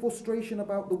express your frustration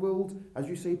about the world, as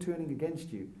you say, turning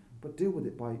against you. But deal with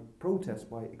it by protest,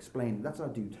 by explaining. That's our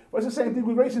duty. Well, it's the same thing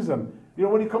with racism.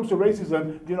 When it comes to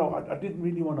racism, I didn't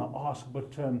really want to ask,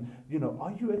 but, are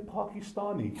you a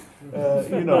Pakistani?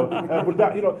 With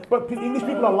that, but English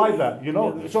people are like that,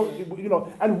 So,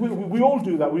 and we all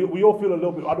do that. We all feel a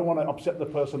little bit, I don't want to upset the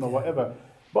person or whatever.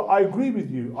 But I agree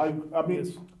with you. I mean,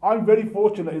 yes. I'm very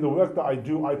fortunate in the work that I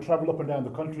do. I travel up and down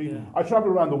the country. Yeah. I travel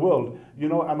around the world,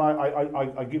 and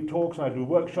I give talks and I do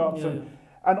workshops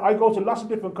and I go to lots of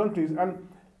different countries, and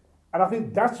I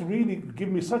think that's really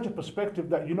given me such a perspective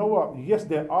that, you know what, yes,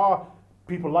 there are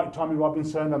people like Tommy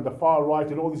Robinson and the far right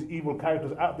and all these evil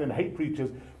characters out there and hate preachers,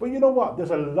 but you know what,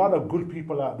 there's a lot of good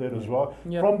people out there as well,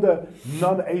 from the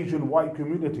non-Asian white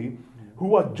community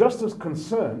who are just as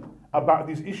concerned about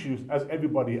these issues as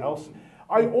everybody else.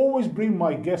 I always bring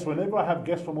my guests, whenever I have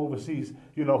guests from overseas,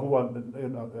 who are,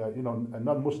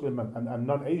 non-Muslim and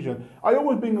non-Asian, I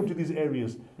always bring them to these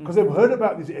areas because they've heard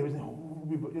about these areas.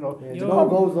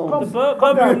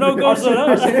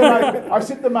 I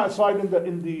sit them outside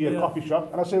in the coffee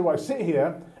shop and I say, right, sit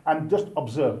here and just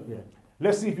observe. Yeah.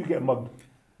 Let's see if you get mugged.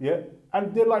 Yeah.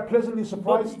 And they're like pleasantly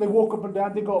surprised. They walk up and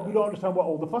down. They go, we don't understand what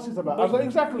all the fuss is about. I was like,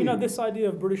 exactly. This idea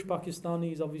of British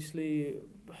Pakistanis obviously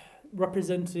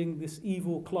representing this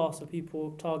evil class of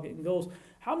people targeting girls.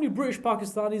 How many British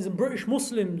Pakistanis and British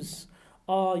Muslims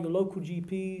are your local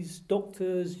GPs,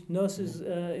 doctors, nurses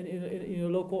in your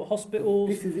local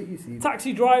hospitals? This is it, you see.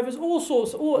 Taxi drivers, all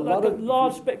sorts, like a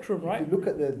large spectrum, right? If you look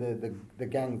at the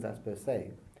gangs as per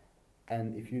se,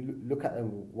 and if you look at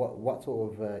what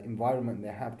sort of environment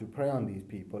they have to prey on these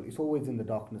people, it's always in the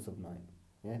darkness of night.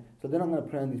 Yeah, so they're not going to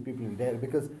prey on these people in daylight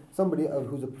because somebody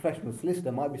who's a professional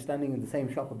solicitor might be standing in the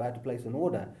same shop about to place an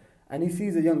order, and he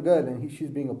sees a young girl and she's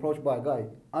being approached by a guy,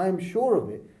 I'm sure of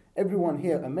it, everyone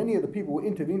here and many of the people will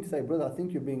intervene to say, brother, I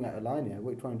think you're being out of line here.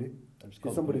 What are you trying to do?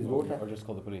 She's somebody's daughter. Or just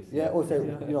call the police. Yeah, or say,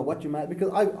 you know, what you might, because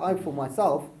I for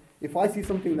myself, if I see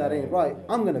something that ain't right,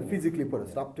 I'm going to physically put a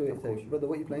stop to it. Say, brother,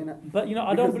 what are you playing at? But, you know,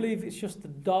 I don't believe it's just the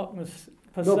darkness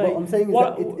per se. No, but I'm saying is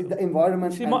that the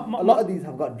environment, see, and a lot of these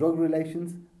have got drug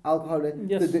relations, alcohol.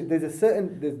 Yes. There's a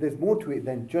certain, there's more to it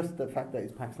than just the fact that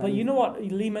it's Pakistani. But you know what?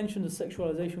 Lee mentioned the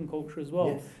sexualization culture as well.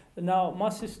 Yes. Now, my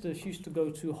sister, she used to go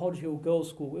to Hodge Hill Girls'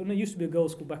 School. And it used to be a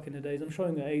girls' school back in the days. I'm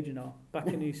showing her age now. Back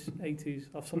in the 80s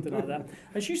or something like that.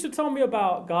 And she used to tell me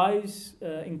about guys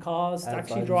in cars, Outside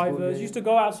taxi the drivers, school, yeah. used to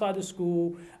go outside the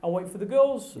school and wait for the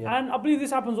girls. Yeah. And I believe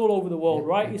this happens all over the world, Yeah.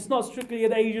 right? It's not strictly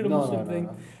an Asian or Muslim thing.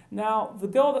 No. Now, the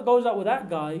girl that goes out with that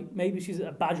guy, maybe she's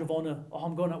a badge of honor. Oh,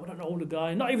 I'm going out with an older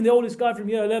guy. Not even the oldest guy from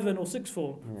year 11 or 6th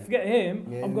form. Yeah. Forget him.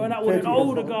 Yeah, I'm going out with an 30 years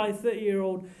older old. guy,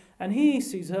 30-year-old. And he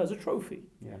sees her as a trophy.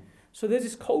 Yeah. So there's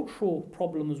this cultural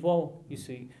problem as well, you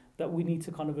see, that we need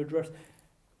to kind of address.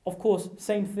 Of course,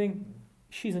 same thing.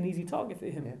 She's an easy target for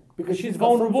him. Yeah. Because she's got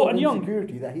some vulnerable sort and of young.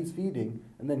 insecurity that he's feeding,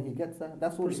 and then he gets that.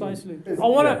 That's what Precisely. It is. I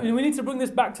want to. We need to bring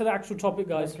this back to the actual topic,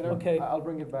 guys. Can I- Okay. I'll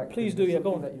bring it back. Please There's do, yeah,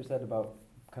 go something on. that you said about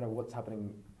kind of what's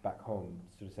happening back home,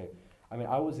 so to say. I mean,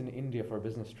 I was in India for a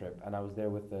business trip, and I was there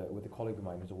with a colleague of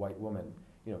mine who's a white woman,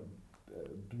 you know,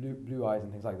 blue eyes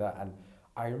and things like that. And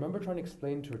I remember trying to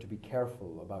explain to her to be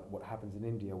careful about what happens in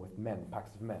India with men,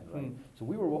 packs of men, right? Mm. So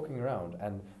we were walking around,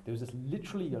 and there was this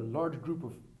literally a large group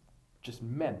of just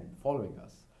men following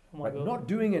us. Oh my Right, God. not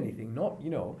doing anything, not, you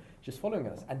know, just following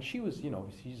us. And she was, you know,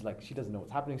 she's like, she doesn't know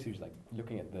what's happening, so she's like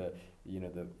looking at the, you know,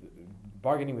 the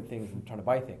bargaining with things and trying to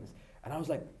buy things. And I was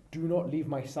like, do not leave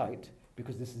my sight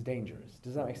because this is dangerous.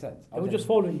 Does that make sense? They were just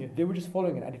following you. They were just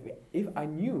following it. And if I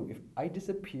knew, if I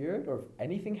disappeared or if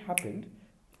anything happened,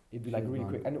 it'd be like really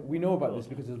quick. And we know about this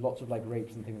because there's lots of like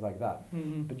rapes and things like that.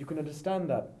 Mm-hmm. But you can understand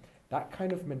that that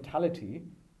kind of mentality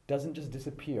doesn't just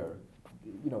disappear.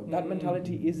 You know, that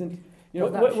mentality isn't, you know,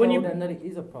 But when you- then that it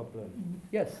is a problem.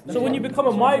 yes. So when you become a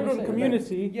That's what I'm migrant saying,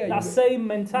 community, like, yeah, that you- same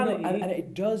mentality. and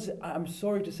it does, I'm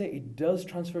sorry to say, it does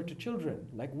transfer to children.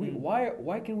 Like,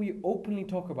 why can we openly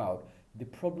talk about the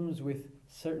problems with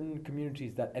certain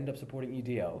communities that end up supporting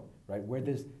EDL, right, where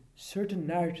there's certain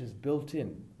narratives built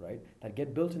in, right, that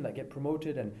get built in, that get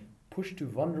promoted and pushed to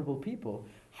vulnerable people?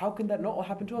 How can that not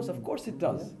happen to us? Of course it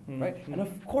does, right? And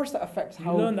of course that affects You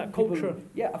how learn that people- culture.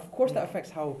 Yeah, of course that affects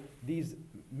how these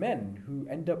men who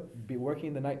end up be working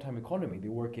in the nighttime economy, they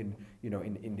work in, you know,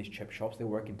 in these chip shops, they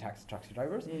work in taxi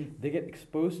drivers, they get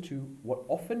exposed to what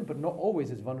often, but not always,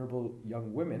 is vulnerable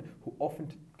young women who often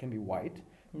can be white.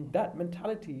 That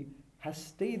mentality has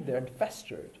stayed there and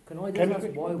festered. Can I just ask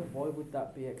why would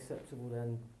that be acceptable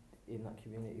then in that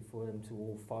community for them to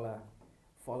all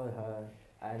follow her?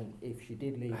 And if she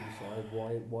did leave the side,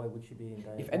 why would she be in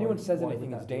danger? If anyone says why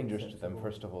anything would that's that be dangerous to them, acceptable?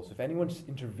 first of all, so if anyone's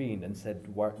intervened and said,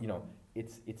 you know,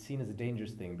 it's seen as a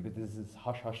dangerous thing because there's this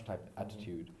hush-hush type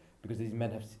attitude, because these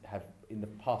men have in the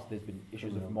past, there's been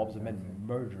issues of mobs of men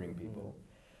murdering people.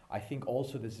 I think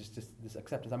also this is just this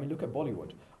acceptance. I mean, look at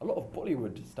Bollywood. A lot of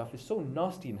Bollywood stuff is so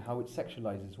nasty in how it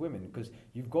sexualizes women, because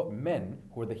you've got men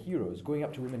who are the heroes going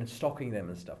up to women and stalking them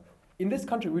and stuff. In this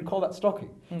country, we'd call that stalking.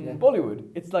 In Bollywood,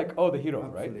 it's like, oh, the hero,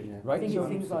 Absolutely, yeah. right? I think So-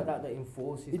 it's things like that that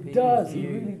enforces It people's does. It view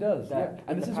really does. that Yeah. And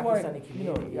in this the is why, Pakistani you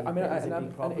know, community, I mean, there's a big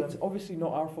and problem. it's obviously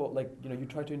not our fault. Like, you know, you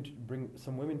try to bring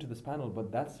some women to this panel,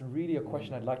 but that's really a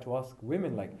question I'd like to ask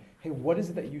women. Like, hey, what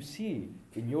is it that you see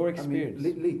in your experience? I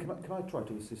mean, Lee, can I try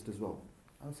to assist as well?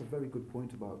 That's a very good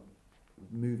point about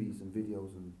movies and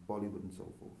videos and Bollywood and so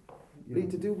forth. Lee,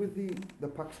 to deal with the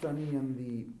Pakistani and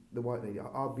the white lady,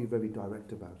 I'll be very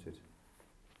direct about it.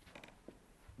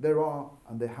 There are,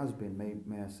 and there has been,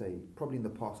 may I say, probably in the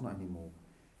past, not anymore,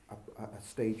 a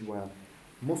stage where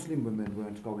Muslim women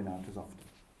weren't going out as often.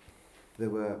 They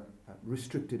were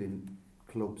restricted in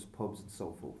clubs, pubs and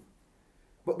so forth.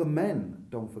 But the men,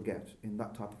 don't forget, in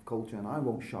that type of culture, and I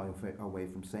won't shy away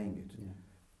from saying it,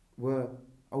 were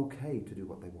okay to do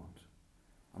what they want.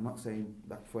 I'm not saying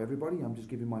that for everybody, I'm just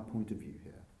giving my point of view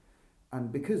here.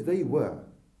 And because they were,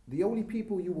 the only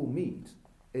people you will meet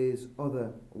is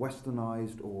other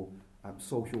westernized or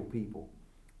social people,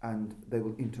 and they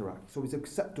will interact. So it's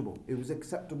acceptable. It was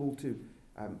acceptable to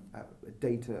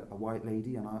date a white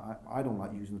lady, and I don't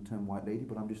like using the term white lady,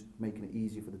 but I'm just making it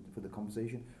easier for the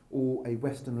conversation, or a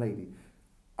Western lady.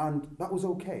 And that was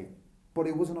okay. But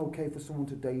it wasn't okay for someone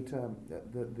to date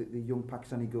the young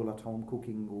Pakistani girl at home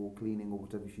cooking or cleaning or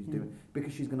whatever she's doing,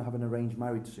 because she's going to have an arranged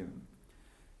marriage soon.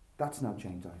 That's now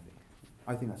changed, I think.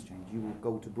 I think that's changed. You will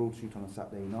go to Broad Street on a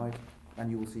Saturday night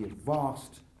and you will see a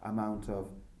vast amount of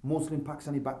Muslim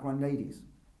Pakistani background ladies.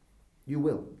 You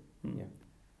will. Yeah.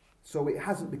 So it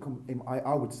hasn't become,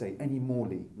 I would say, any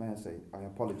morely, may I say, I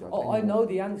apologise. Oh, I know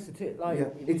the answer to it. Like, Yeah,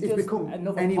 it was it's just become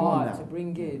another anyone part now. to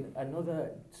bring in another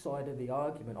side of the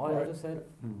argument. As I said,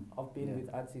 I've been Yeah.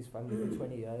 with Ads's family for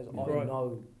 20 years. Right. I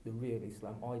know the real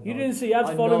Islam. I know. You didn't see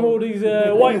Ads I following know- all these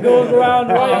white girls around,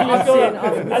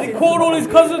 right? And he called all his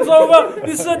cousins over.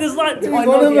 This said, there's like... I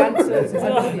know the answers. I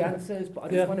know the answers, but I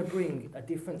just Yeah. want to bring a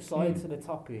different side to the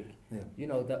topic. Yeah. You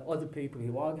know, that other people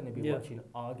who are going to be Yeah. watching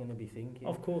are going to be thinking.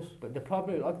 Of course. But the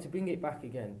problem, like, to bring it back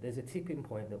again, there's a tipping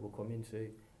point that we'll come into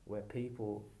where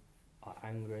people are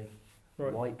angry.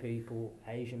 Right. White people,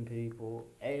 Asian people,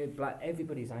 black,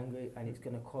 everybody's angry, and it's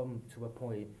going to come to a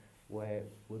point where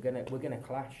we're gonna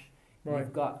clash. Right.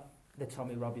 You've got the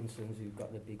Tommy Robinsons who've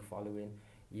got the big following.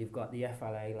 You've got the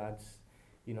FLA lads,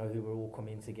 you know, who are all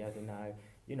coming together now.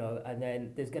 You know, and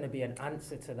then there's going to be an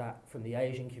answer to that from the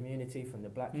Asian community, from the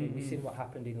black community. We've seen what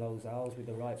happened in Lozals with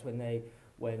the riots when they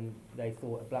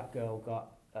thought a black girl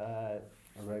got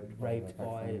raped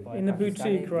by In the a Pakistani.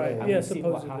 boutique, right? And Yeah, we've seen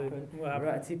what supposedly. happened. What We're happened?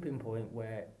 at a tipping point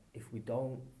where if we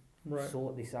don't Right.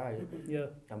 sort this out Yeah.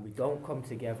 and we don't come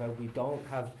together, we don't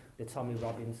have the Tommy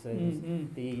Robinsons,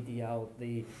 the EDL,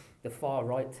 the far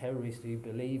right terrorists who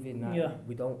believe in that. Yeah.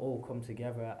 We don't all come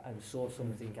together and sort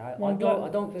something out. Well, I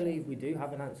don't believe we do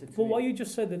have an answer to But it. what you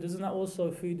just said there, doesn't that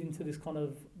also feed into this kind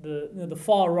of the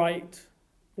far right,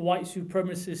 white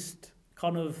supremacist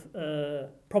kind of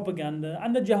propaganda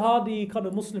and the jihadi kind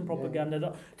of Muslim propaganda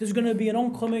that there's going to be an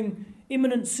oncoming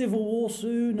imminent civil war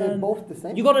soon They're and both the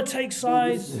same. you got to take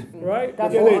sides, right?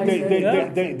 That's Yeah, what I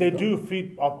said. they do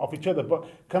feed off each other. But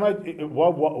can I,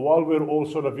 while we're all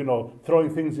sort of, throwing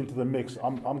things into the mix,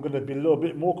 I'm going to be a little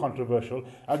bit more controversial.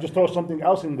 I'll just throw something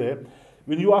else in there.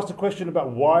 When you ask the question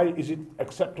about why is it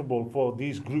acceptable for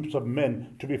these groups of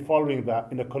men to be following that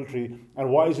in a country, and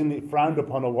why isn't it frowned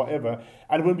upon or whatever,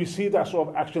 and when we see that sort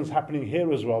of actions happening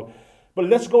here as well. But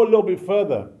let's go a little bit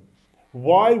further.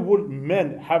 Why would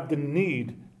men have the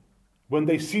need, when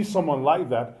they see someone like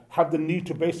that, have the need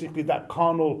to basically, that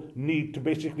carnal need to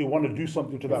basically want to do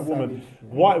something to that woman?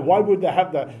 Why would they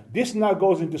have that? This now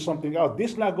goes into something else.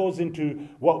 This now goes into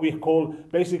what we call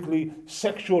basically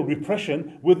sexual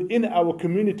repression within our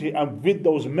community and with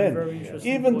those men. Very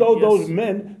interesting Even point, though yes. those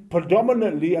men,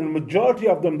 predominantly and majority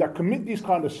of them that commit these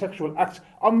kind of sexual acts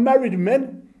are married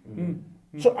men.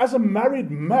 So as a married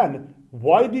man,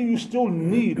 why do you still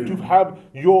need to have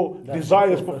your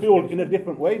desires fulfilled in a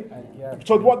different way?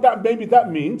 So what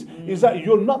that means is that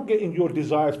you're not getting your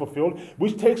desires fulfilled,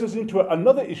 which takes us into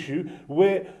another issue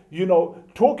where,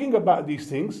 talking about these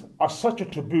things are such a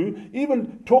taboo.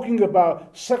 Even talking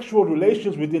about sexual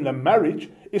relations within a marriage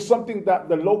is something that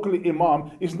the local imam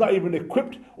is not even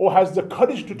equipped or has the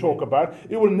courage to talk about.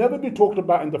 It will never be talked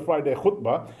about in the Friday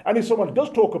khutbah. And if someone does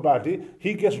talk about it,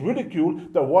 he gets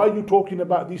ridiculed that why are you talking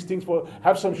about these things for,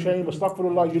 have some shame,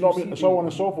 astaghfirullah, and so on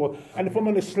and so forth. And from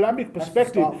an Islamic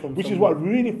perspective, which is what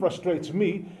really frustrates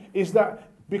me, is that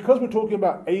because we're talking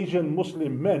about Asian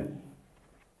Muslim men,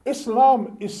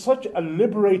 Islam is such a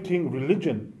liberating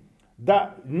religion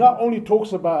that not only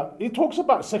talks about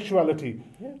sexuality,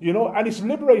 and it's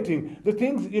liberating. The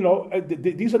things,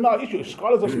 these are not issues.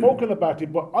 Scholars have spoken about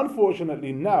it, but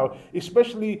unfortunately now,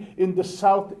 especially in the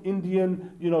South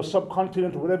Indian,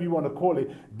 subcontinent, or whatever you want to call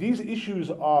it, these issues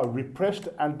are repressed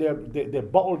and they're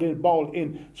bottled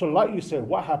in. So like you said,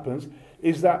 what happens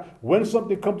is that when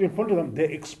something comes in front of them, they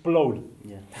explode.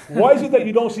 Yeah. Why is it that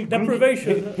you don't see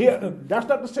Deprivation. Here, that's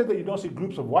not to say that you don't see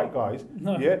groups of white guys,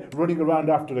 running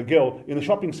around after a girl in a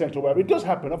shopping centre or wherever. It does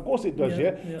happen, of course it does,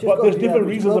 But there's different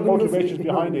reasons and motivations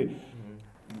behind it.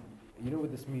 With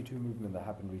this Me Too movement that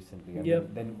happened recently, and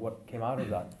Yep. then what came out of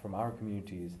that from our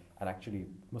communities, and actually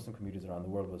Muslim communities around the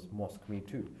world, was Mosque Me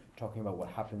Too, talking about what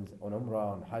happens on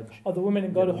Umrah, on Hajj. Oh, the women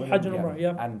in God of Hajj and Umrah,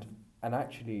 yeah. And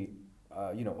actually,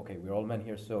 we're all men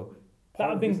here, so That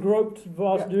have been this- groped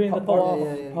whilst doing the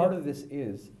tawaf. Part of this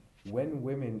is when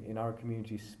women in our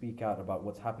community speak out about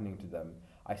what's happening to them.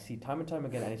 I see time and time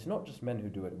again, and it's not just men who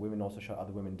do it, women also shut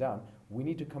other women down. We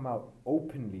need to come out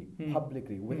openly,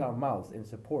 publicly, with our mouths in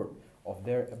support of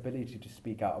their ability to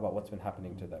speak out about what's been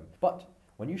happening to them. But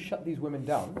when you shut these women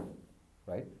down,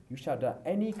 right, you shut down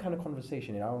any kind of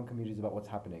conversation in our own communities about what's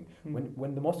happening.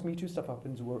 When the Mosque Me Too stuff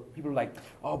happens, where people are like,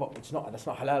 oh, but that's not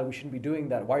halal, we shouldn't be doing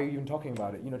that, why are you even talking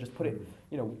about it? Just put it,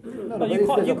 No, No, but you if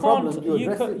can't- there's you a problem, can't- you you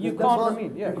address ca- it. you That's can't- what I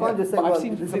mean, you can't just say, but well, I've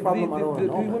seen this is a problem, I don't the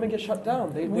know. women get shut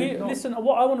down. Listen,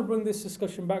 what I want to bring this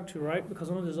discussion back to, right,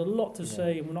 because I know there's a lot to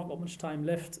say and we've not got much time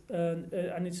left,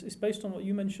 and it's based on what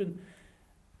you mentioned.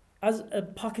 As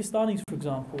Pakistanis, for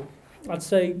example, I'd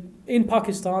say in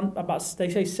Pakistan, they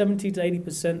say 70 to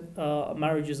 80%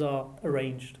 marriages are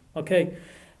arranged. Okay.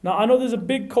 Now I know there's a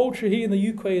big culture here in the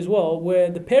UK as well,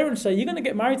 where the parents say you're going to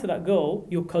get married to that girl,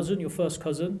 your cousin, your first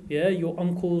cousin, yeah, your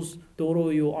uncle's daughter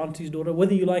or your auntie's daughter,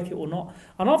 whether you like it or not.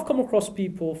 And I've come across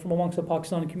people from amongst the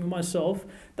Pakistani community myself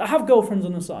that have girlfriends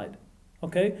on the side.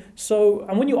 Okay. So,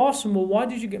 and when you ask them, well, why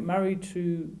did you get married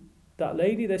to that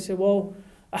lady? They say, well,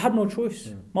 I had no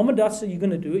choice. Mum and dad said you're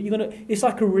going to do it. It's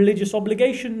like a religious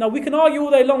obligation. Now we can argue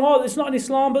all day long, oh, it's not in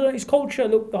Islam, but it's culture.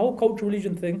 Look, the whole culture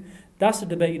religion thing, that's a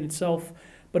debate in itself.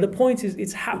 But the point is,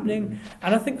 it's happening.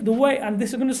 And I think the way, and this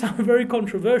is going to sound very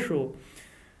controversial,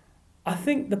 I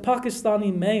think the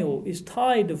Pakistani male is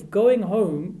tired of going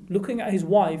home, looking at his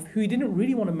wife, who he didn't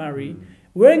really want to marry,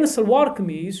 wearing a salwar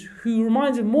kameez, who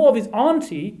reminds him more of his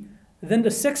auntie than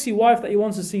the sexy wife that he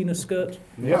wants to see in a skirt.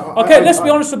 Yeah. Okay, let's be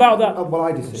honest about that. Well,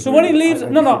 I disagree. So when he leaves,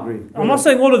 no, I'm not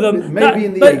saying all of them. Maybe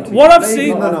in the but 80s. what I've maybe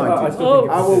seen, in the 90s. oh,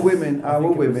 Our women, I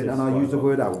think it was and I use the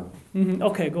word our.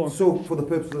 Okay, go on. So for the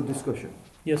purpose of the discussion,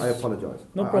 Yes. I apologise.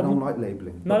 No I problem. don't like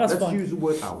labelling. No, that's let's fine. use the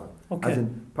word our. Okay. As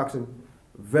in Pakistan,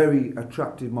 very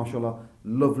attractive, mashallah,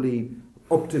 lovely,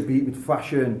 up to beat with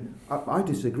fashion. I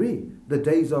disagree. The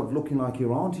days of looking like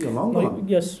your auntie are long gone.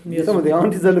 Yes. Some of the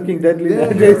aunties are looking deadly Yeah.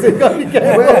 nowadays. With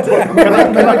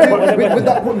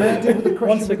that point, may I deal with the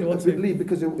question One with second. Lee,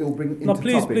 because it'll bring into No,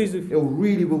 please, topic. please. It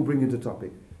really will bring into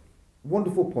topic.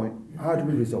 Wonderful point. How do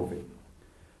we resolve it?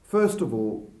 First of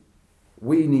all,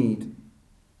 we need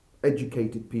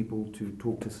educated people to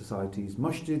talk to societies,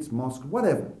 masjids, mosques,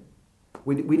 whatever.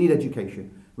 We need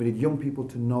education. We need young people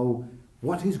to know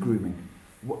what is grooming.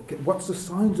 What's the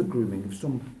signs of grooming? If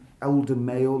some elder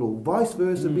male or vice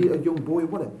versa, be it a young boy,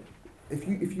 whatever. If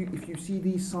you see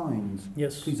these signs,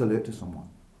 Yes. please alert to someone.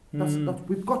 That's,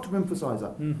 we've got to emphasise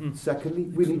that. Secondly,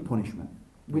 we need punishment.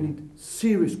 We need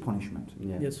serious punishment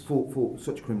Yes. for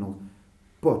such criminals.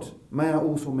 But may I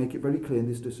also make it very clear in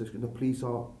this discussion, the police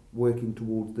are working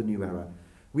towards the new era.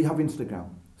 We have Instagram,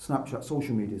 Snapchat,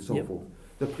 social media, so forth.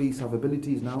 The police have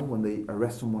abilities now when they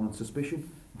arrest someone on suspicion,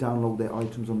 download their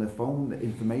items on their phone, their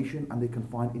information, and they can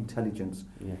find intelligence.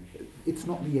 Yeah. It's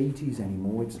not the 80s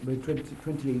anymore. It's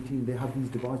 2018. They have these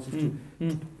devices to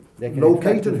They can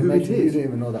locate extract and who it information. is. You don't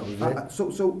even know that was there.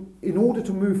 So in order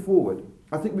to move forward,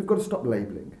 I think we've got to stop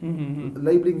labelling.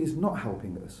 Labelling is not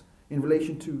helping us in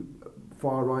relation to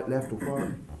far right, left, or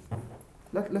far.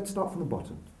 Let's start from the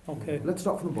bottom. Okay. Let's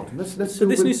start from the bottom. Let's So deal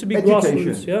this with needs to be education.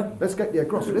 grassroots, yeah? Let's get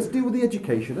grassroots. Let's deal with the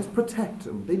education. Let's protect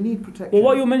them. They need protection. Well,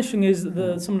 what you're mentioning is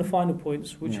some of the final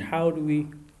points, which Yeah. how do we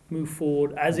move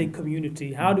forward as a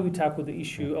community? How do we tackle the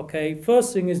issue? Okay,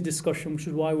 first thing is discussion, which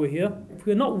is why we're here. If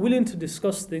we're not willing to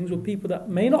discuss things with people that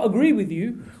may not agree with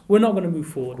you, we're not going to move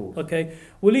forward. Of course. Okay,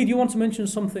 Waleed, you want to mention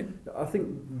something? I think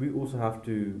we also have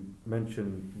to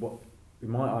mention what, in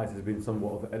my eyes, has been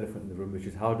somewhat of an elephant in the room, which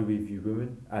is how do we view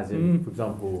women? As in, for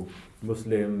example,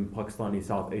 Muslim, Pakistani,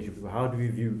 South Asian people. How do we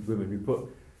view women? We put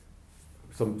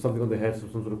something on their head, some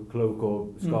sort of cloak or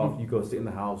scarf. You go sit in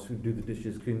the house, you do the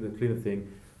dishes, clean the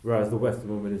thing. Whereas the Western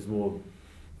woman is more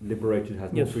liberated,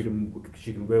 has more freedom.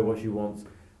 She can wear what she wants.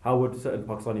 How would certain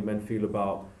Pakistani men feel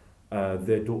about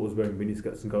their daughters wearing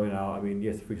miniskirts and going out? I mean,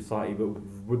 yes, free society, but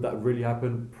would that really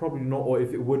happen? Probably not. Or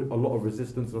if it would, a lot of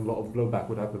resistance and a lot of blowback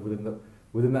would happen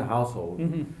within that household.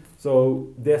 So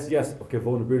yes, okay,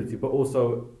 vulnerability, but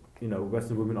also,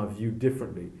 Western women are viewed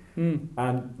differently.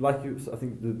 And I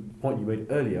think the point you made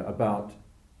earlier about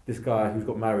this guy who's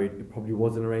got married, it probably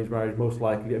was an arranged marriage, most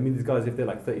likely. I mean, these guys, if they're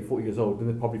like 30, 40 years old, then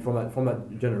they're probably from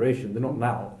that generation. They're not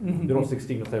now. They're not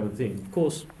 16 or 17. Of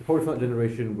course. They're probably from that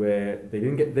generation where they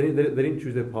didn't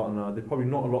choose their partner. There's probably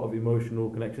not a lot of emotional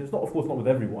connection. It's not, of course, not with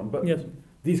everyone, but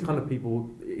these kind of people,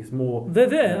 it's more. They're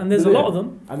there, and there's a lot of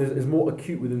them. And it's more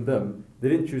acute within them. They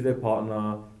didn't choose their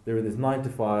partner. They're in this 9 to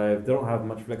 5. They don't have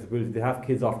much flexibility. They have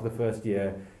kids after the first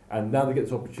year. And now they get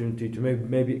this opportunity to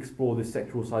maybe explore this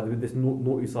sexual side, this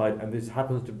naughty side, and this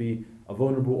happens to be a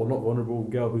vulnerable or not vulnerable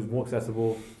girl who's more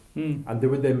accessible, and they're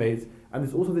with their mates. And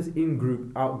there's also this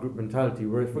in-group, out-group mentality,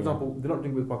 whereas, for example, they're not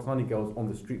doing it with Pakistani girls on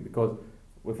the street because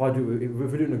if we're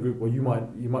doing in a group, well, you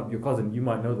might be your cousin, you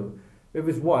might know them. If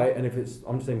it's white, and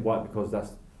I'm just saying white because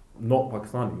that's not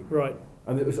Pakistani. Right.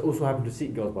 And it's also happened to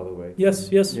Sikh girls, by the way. Yes.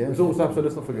 It's also happened, so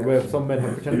let's not forget, where some men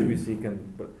have pretended to be Sikh,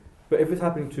 but if it's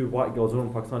happening to white girls or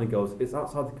non-Pakistani girls, it's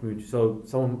outside the community. So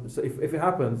if it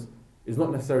happens, it's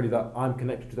not necessarily that I'm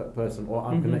connected to that person or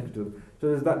I'm connected to them. So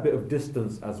there's that bit of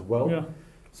distance as well. Yeah.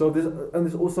 So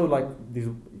there's also like these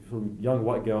young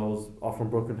white girls are from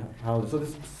broken houses. So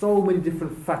there's so many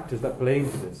different factors that play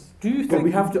into this. Do you But think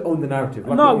we have to own the narrative?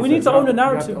 Like no, what you we said, need to we have own the we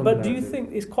have narrative, own but the do you narrative. think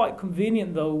it's quite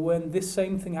convenient though when this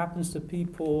same thing happens to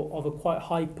people of a quite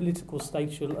high political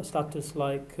status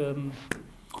like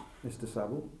Mr.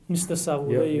 Savile. Mr.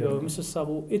 Savile, Yeah, there you yeah. go, Mr.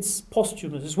 Savile. It's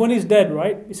posthumous. It's when he's dead,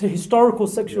 right? It's a historical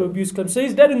sexual Yeah. abuse claim. So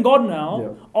he's dead and gone now.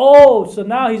 Yeah. Oh, so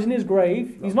now he's in his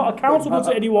grave. He's not accountable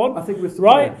to anyone. I think we're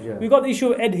Right? Yeah. We've got the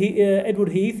issue of Edward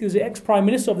Heath, who's the ex-prime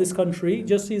minister of this country.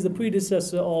 Just he's the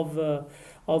predecessor of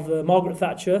Margaret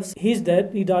Thatcher. He's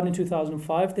dead. He died in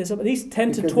 2005. There's at least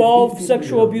 10 to Because 12 if he's sexual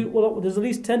still- abuse. Well, there's at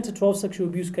least 10 to 12 sexual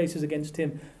abuse cases against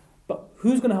him. But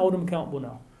who's going to hold him accountable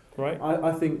now? Right?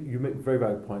 I think you make very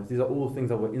valid points. These are all things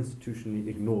that were institutionally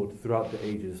ignored throughout the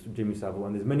ages. Jimmy Savile,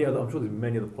 and there's many other. I'm sure there's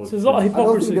many other So politicians. there's a lot of I don't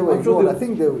hypocrisy. think they were I'm sure ignored.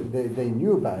 they- I think they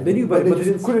knew about it. They knew about it, but but they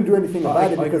they just didn't- couldn't do anything I-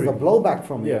 about it I because the agree. blowback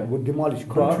from Yeah. it would demolish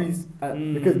But- countries.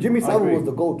 Mm. Because Jimmy I Savile agree. was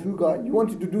the go-to guy. You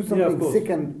wanted to do Yeah, of something course. sick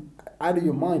and out of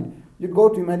your mind, you'd go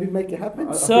to him and he'd make it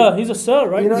happen. Sir, he's a sir,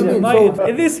 right? You know He's what I mean? united. So-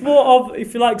 It is more of,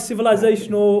 if you like,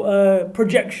 civilizational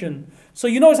projection. So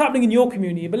you know what's happening in your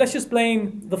community, but let's just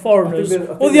blame the foreigners I think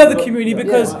or the there's other a lot- community yeah.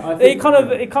 because I they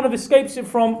think- it kind of escapes it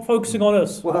from focusing on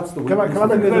us. Well, that's the Can I- weakness.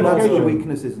 can I make a that's the clarification?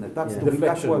 weakness, isn't it? That's Yeah. the weak,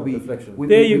 that's why we Deflection.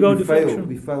 There you go, we fail. deflection.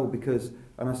 We fail because,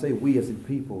 and I say we as in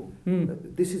people.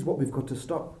 Mm. This is what we've got to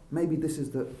stop. Maybe this is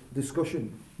the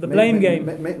discussion. The blame game.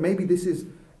 Maybe this is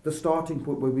the starting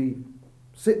point where we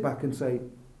sit back and say,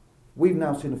 we've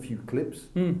now seen a few clips,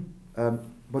 Mm.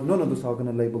 but none of us are going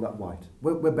to label that white.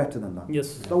 We're better than that.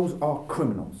 Yes. Those are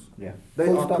criminals. Yeah. They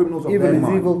Full are stop. criminals of Evil their is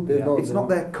mind. evil. There's no- It's not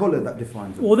their colour that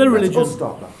defines them. Or their Let's religion. just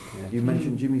stop that. Yeah. You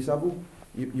mentioned Jimmy Savile.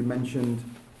 You mentioned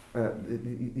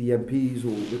the MPs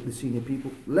or the senior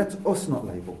people. Let us not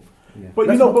label. Yeah. But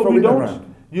Let's you know, not but throw we it don't.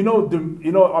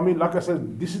 around. I mean, like I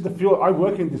said, this is the field. I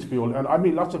work in this field, and I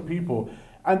meet lots of people.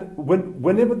 And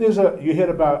whenever you hear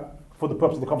about, for the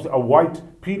purpose of the conversation, a white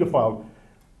paedophile.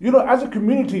 You know, as a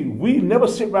community, we never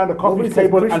sit around a coffee Nobody says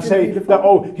table and Christian say paedophile. that,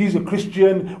 oh, he's a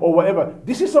Christian or whatever.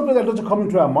 This is something that doesn't come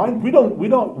into our mind. We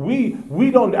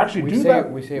don't actually do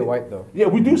that. We say white though. Yeah,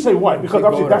 we do say white because say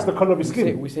obviously Gora. that's the color of his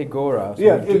skin. We say Gora. So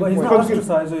Yeah, we do But he's point- not because-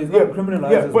 ostracized, or he's Yeah, not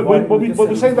criminalized. yeah, as but white.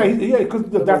 we're saying that, because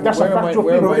that's a Where am I- factual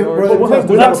where thing. am I- But where- what I'm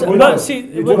saying- That's, we but don't- see,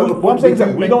 You but- do have a what I'm saying is that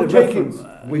point. we make don't the take reference. it.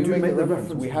 We You do make make the the reference.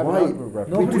 reference. We have Why? an upper reference.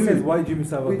 Nobody We do. says why Jimmy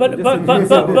Savile. But Just but in but case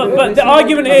but, of- but, but the That's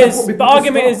argument what is we the put to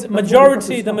argument stop. is That's what we put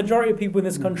majority to the stop. majority of people in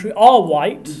this country are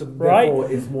white, right?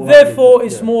 Therefore, it's more Therefore, likely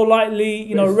it's yeah. more likely,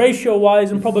 you know, Yes.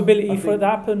 ratio-wise and I probability think- for it to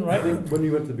happen, I right? think when we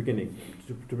went to the beginning,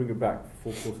 to bring it back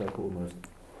full cycle almost,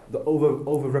 the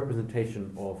over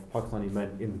representation of Pakistani men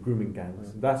in grooming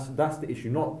gangs. That's the issue.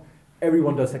 Not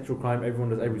everyone does sexual crime. Everyone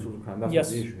does every sort of crime. That's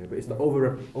Yes. not the issue here. But it's the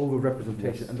over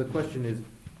representation, Yes. and the question is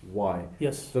why.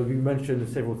 Yes. So we mentioned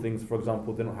several things. For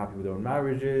example, they're not happy with their own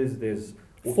marriages. There's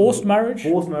also Forced marriage.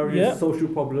 forced marriages, Yeah. social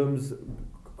problems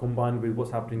combined with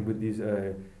what's happening with these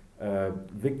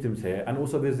victims here, and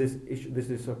also there's this issue. There's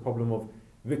this problem of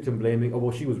victim blaming. Oh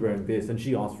well, she was wearing this, and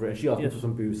she asked for it, and she asked me Yes. for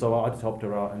some booze, so I just helped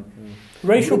her out. And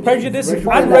Racial prejudice Racial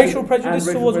and prejudice. racial prejudice And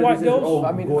racial towards white prejudice, girls. oh,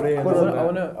 I mean, Gore and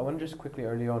all that. I want to just quickly,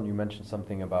 early on, you mentioned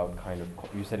something about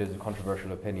you said it's a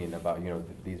controversial opinion about,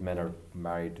 these men are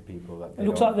married to people that they It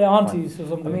looks don't like they're find. aunties or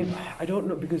something. I mean, I don't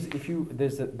know, because if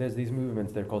there's these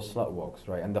movements, they're called slut walks,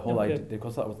 right? And the whole Okay. idea, they're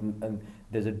called slut walks, and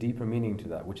there's a deeper meaning to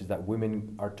that, which is that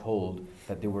women are told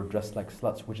that they were dressed like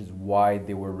sluts, which is why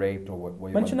they were raped or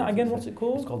what. Mention that again. What's it It's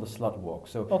called? called the slut walk.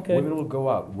 So Okay. women will go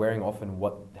out wearing often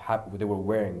what they were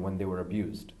wearing when they were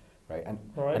abused, right?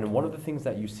 Right. And one of the things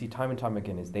that you see time and time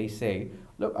again is they say,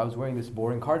 look, I was wearing this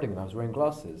boring cardigan, I was wearing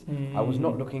glasses, I was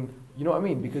not looking, you know what I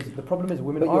mean? Because the problem is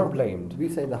women But are you- blamed. We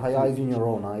say the high eyes in your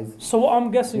own eyes. So what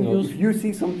I'm guessing You know, is if you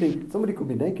see something, somebody could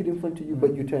be naked in front of you,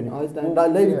 but you turn your eyes down. Well,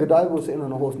 That lady yeah. Godiva was sitting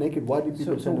on a horse naked. Why do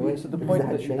people turn away? So the Because point, they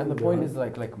had shame and the in their point eyes. is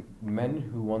like men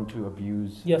who want to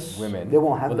abuse Yes. women, They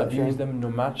won't have will that abuse shame. them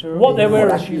no matter What they're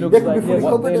wearing. she looks They could like, be fully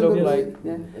what covered they in look the- like.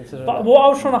 yeah. etc. But what I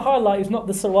was trying to highlight is not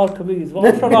the Sawal Kabiz. What I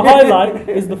was trying to highlight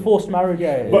is the forced marriage.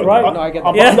 But right? No, I get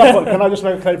but that. Yeah. but can I just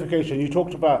make a clarification? You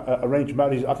talked about arranged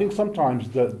marriage. I think sometimes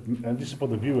and this is for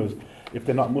the viewers, if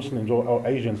they're not Muslims or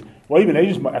Asians, or even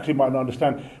Asians might not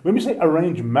understand. When we say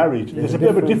arranged marriage, there's a bit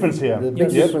of a difference here. There's a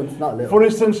big Yes. difference, not little. For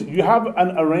instance, you have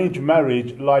an arranged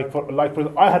marriage, like for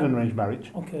I had an arranged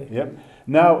marriage. Okay. Yeah.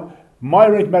 Now, my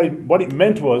arranged marriage, what it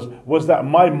meant was that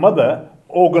my mother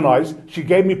organised. She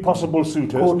gave me possible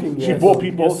suitors. Courting, she yes. brought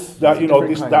people Yes. that It's a different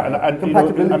this, kind that, of and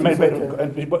compatibility and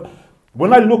factor. but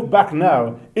When I look back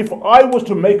now, if I was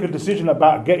to make a decision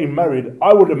about getting married,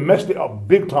 I would have messed it up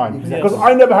big time. Because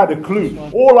I never had a clue.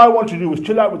 All I wanted to do was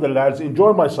chill out with the lads,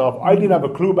 enjoy myself. I didn't have a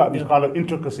clue about these kind of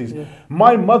intricacies.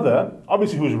 My mother,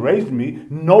 obviously who's raised me,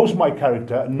 knows my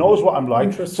character, knows what I'm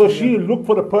like. So she looked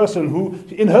for the person who,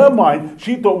 in her mind,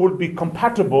 she thought would be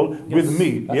compatible with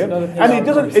me. And it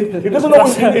doesn't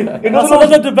always... That's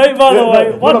another debate, by the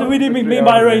way. What do we mean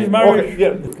by arranged marriage?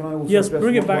 Can I also address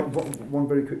bring it back. One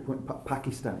very quick point.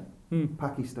 Pakistani.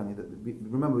 Pakistani.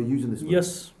 Remember, we're using this word.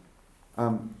 Yes.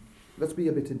 Let's be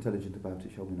a bit intelligent about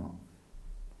it, shall we not?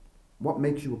 What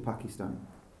makes you a Pakistani?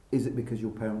 Is it because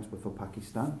your parents were from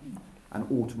Pakistan, and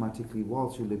automatically,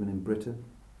 whilst you're living in Britain,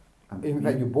 In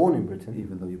fact, you're born in Britain.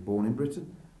 even though you're born in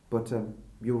Britain, but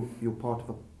you're part of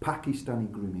a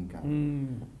Pakistani grooming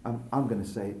gang. I'm going to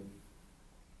say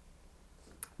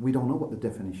we don't know what the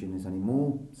definition is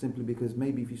anymore, simply because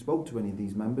maybe if you spoke to any of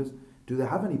these members, do they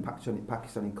have any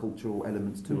Pakistani cultural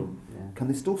elements to them? Yeah. Can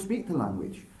they still speak the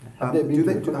language? Have they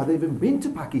Have they even been to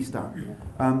Pakistan?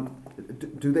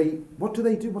 Do they? What do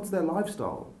they do? What's their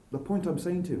lifestyle? The point I'm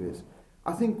saying to you is,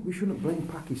 I think we shouldn't blame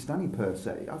Pakistani per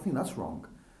se. I think that's wrong.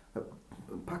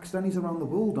 Pakistanis around the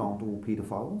world aren't all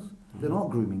paedophiles. They're not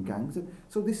grooming gangs.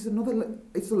 So this is another...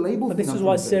 It's a label But thing. this is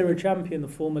why Sarah Champion, the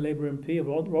former Labour MP of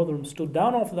Rotherham, stood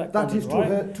down after that That comment, is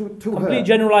right? to Complete her.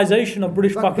 generalisation of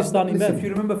British Pakistani listen, If you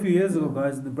men. remember a few years ago,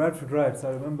 guys, in the Bradford riots, I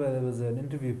remember there was an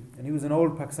interview, and he was an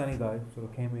old Pakistani guy, sort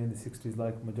of came in the 60s,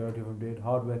 like majority of them did,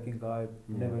 hard-working guy,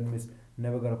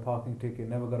 never got a parking ticket,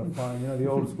 never got a fine, the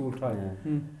old school type.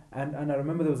 And I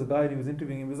remember there was a guy he was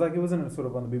interviewing. It was like, it wasn't sort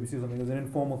of on the BBC or something. It was an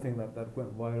informal thing that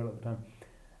went viral at the time.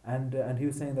 And he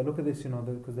was saying that, look at this,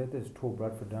 because they just tore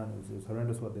Bradford down. It was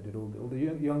horrendous what they did, all the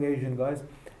young Asian guys.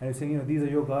 And he was saying, these are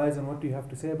your guys, and what do you have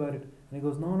to say about it? And he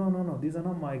goes, no, these are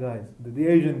not my guys. The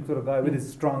Asian sort of guy with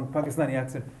his strong Pakistani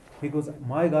accent. He goes,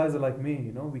 my guys are like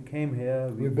me, we came here,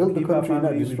 we built the keep our country, not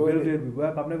families, we destroyed built it. it, we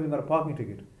work. I've never even got a parking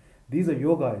ticket. These are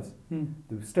your guys.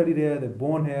 They've studied here, they're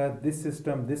born here, this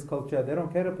system, this culture. They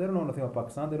don't care, they don't know nothing about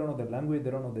Pakistan, they don't know their language,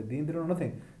 they don't know their deen, they don't know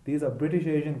nothing. These are British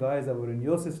Asian guys that were in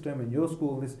your system, in your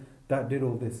school, that did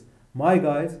all this. My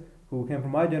guys, who came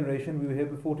from my generation, we were here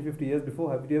for 40, 50 years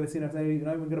before. Have you ever seen us not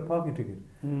even get a parking ticket?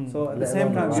 So at the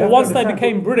same time... So once they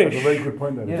became British, That's a very good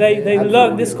point. There. they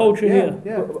learned this culture here.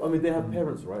 Yeah. But, I mean, they have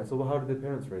parents, right? So how did their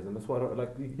parents raise them? That's why I don't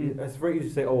like. It's very easy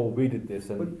to say, "Oh, we did this."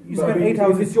 And But you spend 8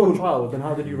 hours if in it's your school. child, then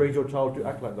how did you raise your child to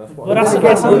act like that? But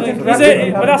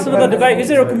that's another debate. Is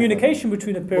there a communication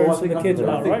between the parents and the kids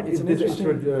now, right? It's an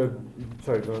interesting...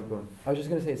 Sorry, go on. I was just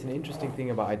going to say, it's an interesting thing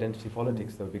about identity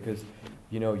politics, though, because,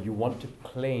 you want to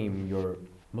claim you're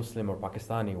Muslim or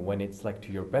Pakistani when it's like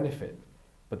to your benefit.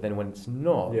 But then when it's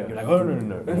not, you're like, oh,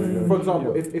 no. For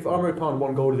example, if Amir Khan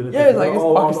won gold in the Yeah, it's like,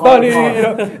 it's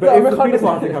Pakistani, But if the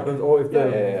pedophile thing happens, or if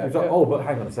it's like, oh, but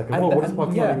hang on a second, And- what's and-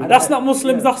 Pakistani? yeah, mean? and That's not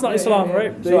Muslims, that's not Islam,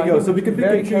 right? There you go. So we can pick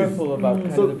very and choose. careful about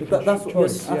kind So of the that's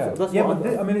choice. that's Yeah, what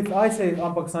but if I say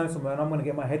I'm Pakistani somewhere and I'm going to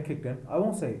get my head kicked in, I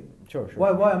won't say it. Sure.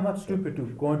 Why? I'm not stupid to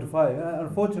go into fire.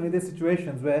 Unfortunately, there's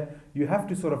situations where you have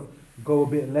to sort of go a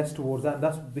bit less towards that, and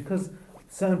that's because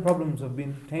certain problems have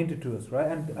been tainted to us, right?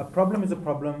 And a problem is a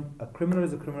problem, a criminal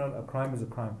is a criminal, a crime is a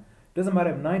crime. Doesn't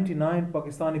matter if 99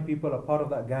 Pakistani people are part of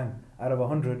that gang out of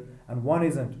 100 and one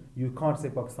isn't, you can't say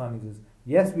Pakistanis is.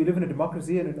 Yes, we live in a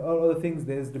democracy, and in all other things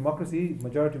there's democracy,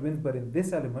 majority wins, but in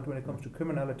this element, when it comes to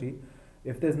criminality,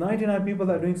 if there's 99 people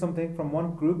that are doing something from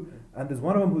one group and there's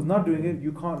one of them who's not doing it,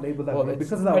 you can't label that group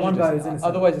because of that one guy is innocent.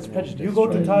 Otherwise, it's prejudice. You go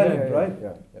to Thailand, right?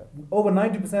 Yeah. Over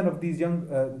 90% of these young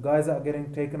guys that are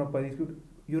getting taken up by these groups,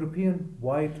 European,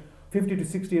 white, 50 to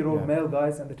 60-year-old male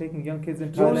guys, and they're taking young kids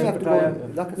in You only Thailand have for to Thai.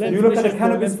 go, like I said, You look at the Finish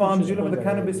cannabis this farms. point, You look at the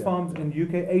finish cannabis this farms in the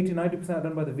UK. 80-90% are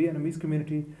done by the Vietnamese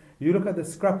community. You look at the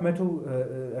scrap metal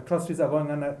atrocities that are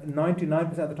going on.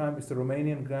 99% of the time, it's the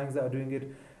Romanian gangs that are doing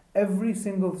it. Every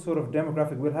single sort of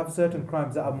demographic will have certain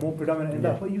crimes that are more predominant in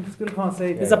that, but you still can't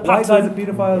say There's a white guys are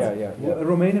pattern. pedophiles,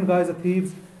 Romanian guys are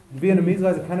thieves, Vietnamese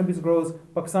guys are cannabis growers,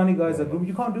 Pakistani guys are grooming.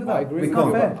 You can't do that. I agree. It's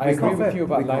not fair. I It's agree not fair. with you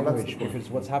about We can't- language, because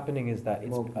what's happening is that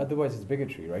it's otherwise it's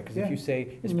bigotry, right? Because if you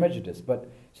say it's prejudice, but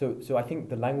so I think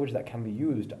the language that can be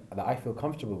used that I feel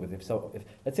comfortable with, if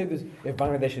let's say if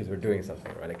Bangladeshis were doing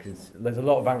something, right? Like there's a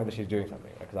lot of Bangladeshis doing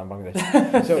something, because I'm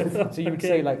Bangladeshi. so you would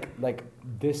say like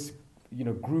this.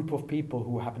 Group of people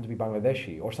who happen to be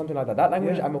Bangladeshi or something like that. That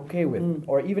language I'm okay with.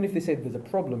 Or even if they say there's a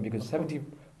problem because 70%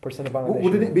 of Bangladeshi...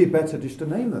 Wouldn't it be better just to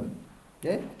name them?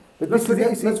 yeah. But let's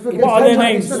forget. What are their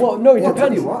names? Well, no, it I'll depends.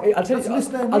 tell you what.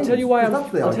 I'll tell you why. That's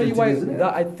the I'll tell you why identity, isn't it?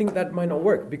 that I think that might not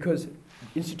work, because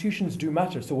institutions do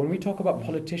matter. So when we talk about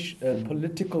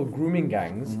political grooming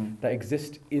gangs that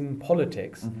exist in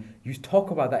politics, you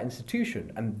talk about that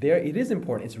institution, and there it is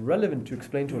important. It's relevant to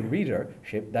explain to a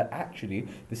readership that actually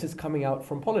this is coming out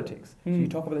from politics. So you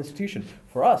talk about the institution.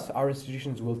 For us, our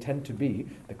institutions will tend to be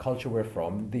the culture we're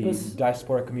from, the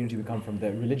diaspora community we come from,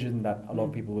 the religion that a lot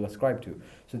of people will ascribe to.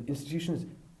 So institutions,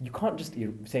 you can't just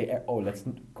say, oh, let's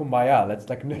kumbaya, let's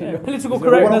like... Political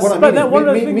correctness. What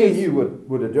I mean is, me and you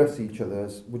would address each other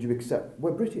as, would you accept,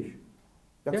 we're British.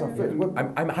 That's our first.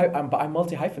 I'm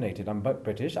multi-hyphenated. I'm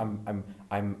British. I'm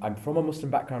from a Muslim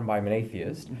background, but I'm an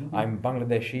atheist. I'm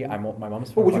Bangladeshi. My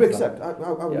mom's from But would you Pakistan. accept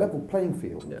our level playing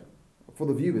field? For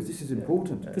the viewers, this is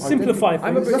important. To simplify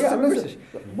I'm British.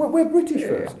 We're British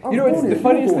first. You know, it's the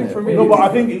funniest thing for me. No, but I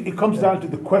think it comes down to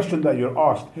the question that you're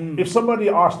asked. If somebody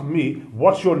asked me,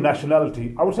 what's your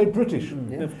nationality? I would say British.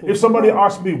 If somebody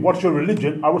asked me, what's your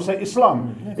religion? I would say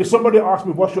Islam. If somebody asked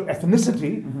me, what's your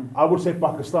ethnicity? I would say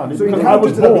Pakistani. So because I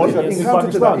was born in that,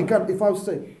 Pakistan. if I was to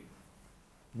say,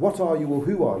 what are you or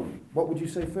who are you? What would you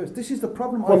say first? This is the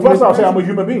problem. Well, first I'll say I'm a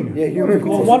human being. Yeah, human being.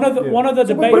 Well, one of the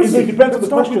debates... But it depends on the Let's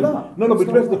start question. with that. No, but it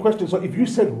depends on the question. So if you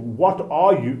said, what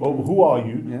are you, or who are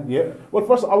you, well,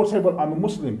 first I would say, well, I'm a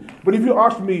Muslim. But if you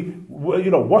asked me,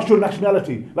 what's your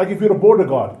nationality? Like if you're a border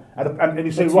guard, and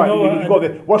you say, you go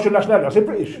there, what's your nationality? I say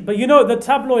British. But the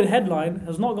tabloid headline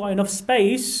has not got enough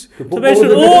space to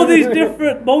mention all these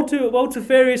different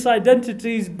multifarious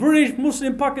identities, British,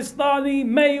 Muslim, Pakistani,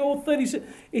 male, 36...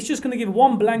 It's just going to give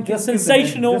one blanket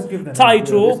sensational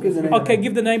title. Give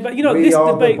the name. But we this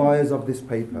are debate... the buyers of this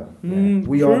paper.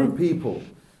 We are the people.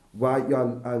 While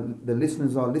the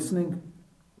listeners are listening,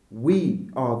 we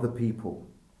are the people.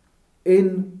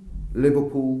 In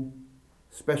Liverpool,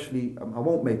 especially, I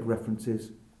won't make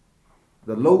references,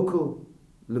 the local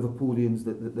Liverpoolians,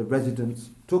 the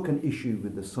residents, took an issue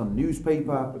with the Sun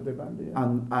newspaper,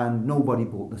 and nobody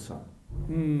bought the Sun.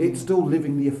 It's still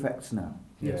living the effects now.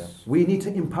 Yes. We need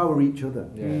to empower each other.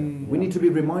 We need to be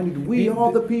reminded we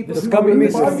are the people. The problem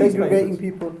is segregating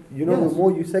people. The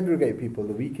more you segregate people,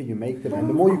 the weaker you make them, and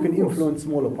the more you can influence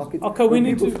smaller pockets. Okay, we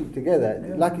need to stick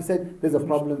together. Like you said, there's a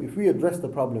problem. If we address the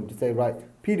problem to say, right,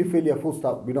 paedophilia, full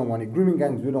stop, we don't want it. Grooming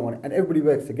gangs, we don't want it, and everybody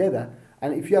works together.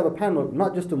 And if you have a panel,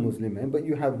 not just a Muslim men, but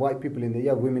you have white people in there, you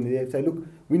have women in there, say, look,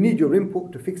 we need your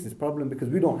input to fix this problem because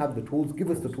we don't have the tools.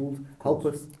 Give us the tools. Help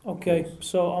us. Okay,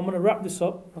 so I'm going to wrap this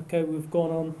up. Okay, we've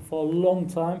gone on for a long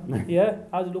time. Yeah,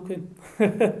 how's it looking?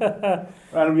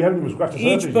 And we haven't even scratched the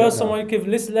surface. Each person, I want to give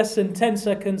less than 10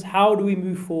 seconds. How do we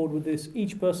move forward with this?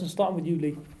 Each person, starting with you,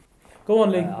 Lee. Go on,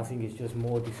 Lee. I think it's just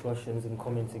more discussions and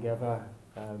coming together,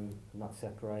 not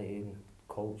separating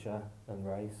culture and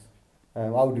race. I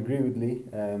would agree with Lee.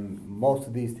 Most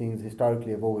of these things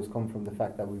historically have always come from the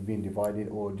fact that we've been divided,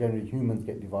 or generally humans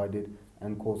get divided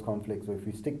and cause conflict. So if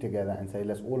we stick together and say,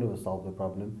 let's all of us solve the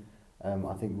problem,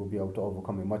 I think we'll be able to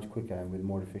overcome it much quicker and with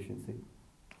more efficiency.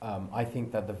 I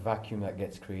think that the vacuum that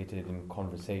gets created in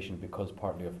conversation, because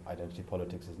partly of identity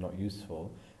politics, is not useful.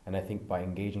 And I think by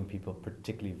engaging people,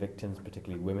 particularly victims,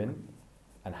 particularly women,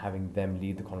 and having them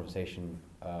lead the conversation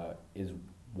is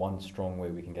one strong way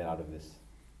we can get out of this.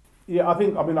 Yeah, I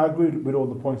agree with all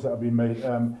the points that have been made.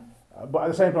 But at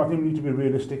the same time, I think we need to be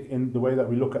realistic in the way that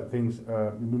we look at things.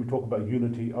 When we talk about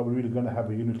unity, are we really going to have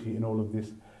a unity in all of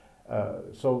this?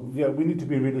 We need to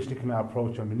be realistic in our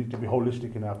approach, and we need to be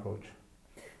holistic in our approach.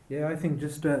 Yeah, I think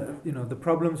just, the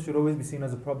problems should always be seen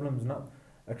as a problems, not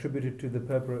attributed to the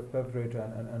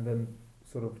perpetrator and then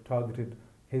sort of targeted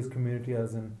his community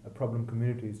as a problem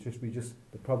community. It's just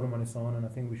the problem on its own, and I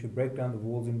think we should break down the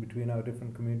walls in between our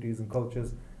different communities and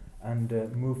cultures and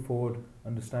move forward,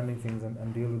 understanding things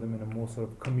and deal with them in a more sort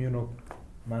of communal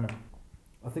manner.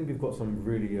 I think we've got some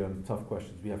really tough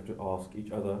questions we have to ask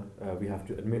each other. We have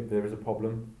to admit there is a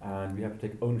problem, and we have to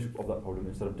take ownership of that problem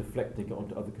instead of deflecting it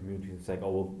onto other communities and saying, oh,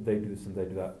 well, they do this and they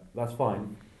do that. That's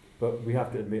fine, but we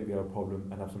have to admit we have a problem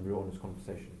and have some real honest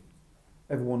conversation.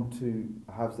 Everyone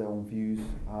has their own views.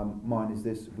 Mine is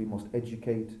this: we must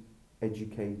educate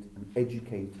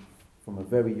from a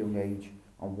very young age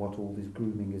on what all this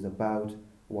grooming is about,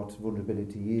 what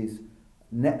vulnerability is.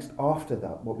 Next, after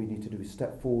that, what we need to do is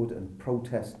step forward and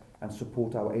protest and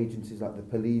support our agencies like the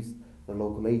police, the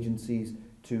local agencies,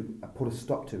 to put a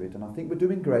stop to it. And I think we're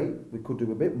doing great. We could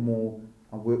do a bit more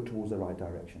and work towards the right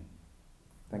direction.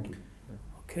 Thank you.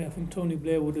 Okay, I think Tony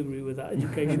Blair would agree with that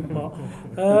education part.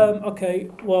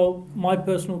 Well, my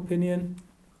personal opinion,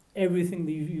 everything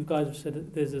that you guys have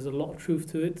said, there's a lot of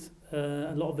truth to it,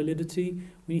 a lot of validity.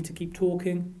 We need to keep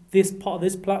talking. This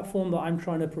platform that I'm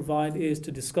trying to provide is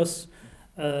to discuss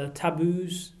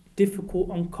taboos, difficult,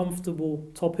 uncomfortable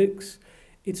topics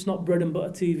It's not bread and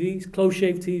butter TV, it's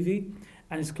CloseShave TV,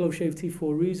 and it's CloseShave TV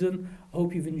for a reason. I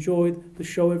hope you've enjoyed the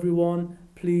show, everyone.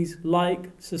 Please like,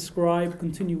 subscribe,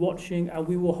 continue watching, and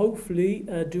we will hopefully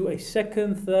do a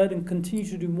second, third, and continue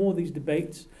to do more of these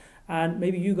debates. And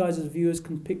maybe you guys as viewers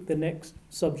can pick the next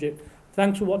subject.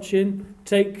 Thanks for watching.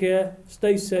 Take care.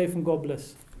 Stay safe, and God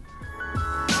bless.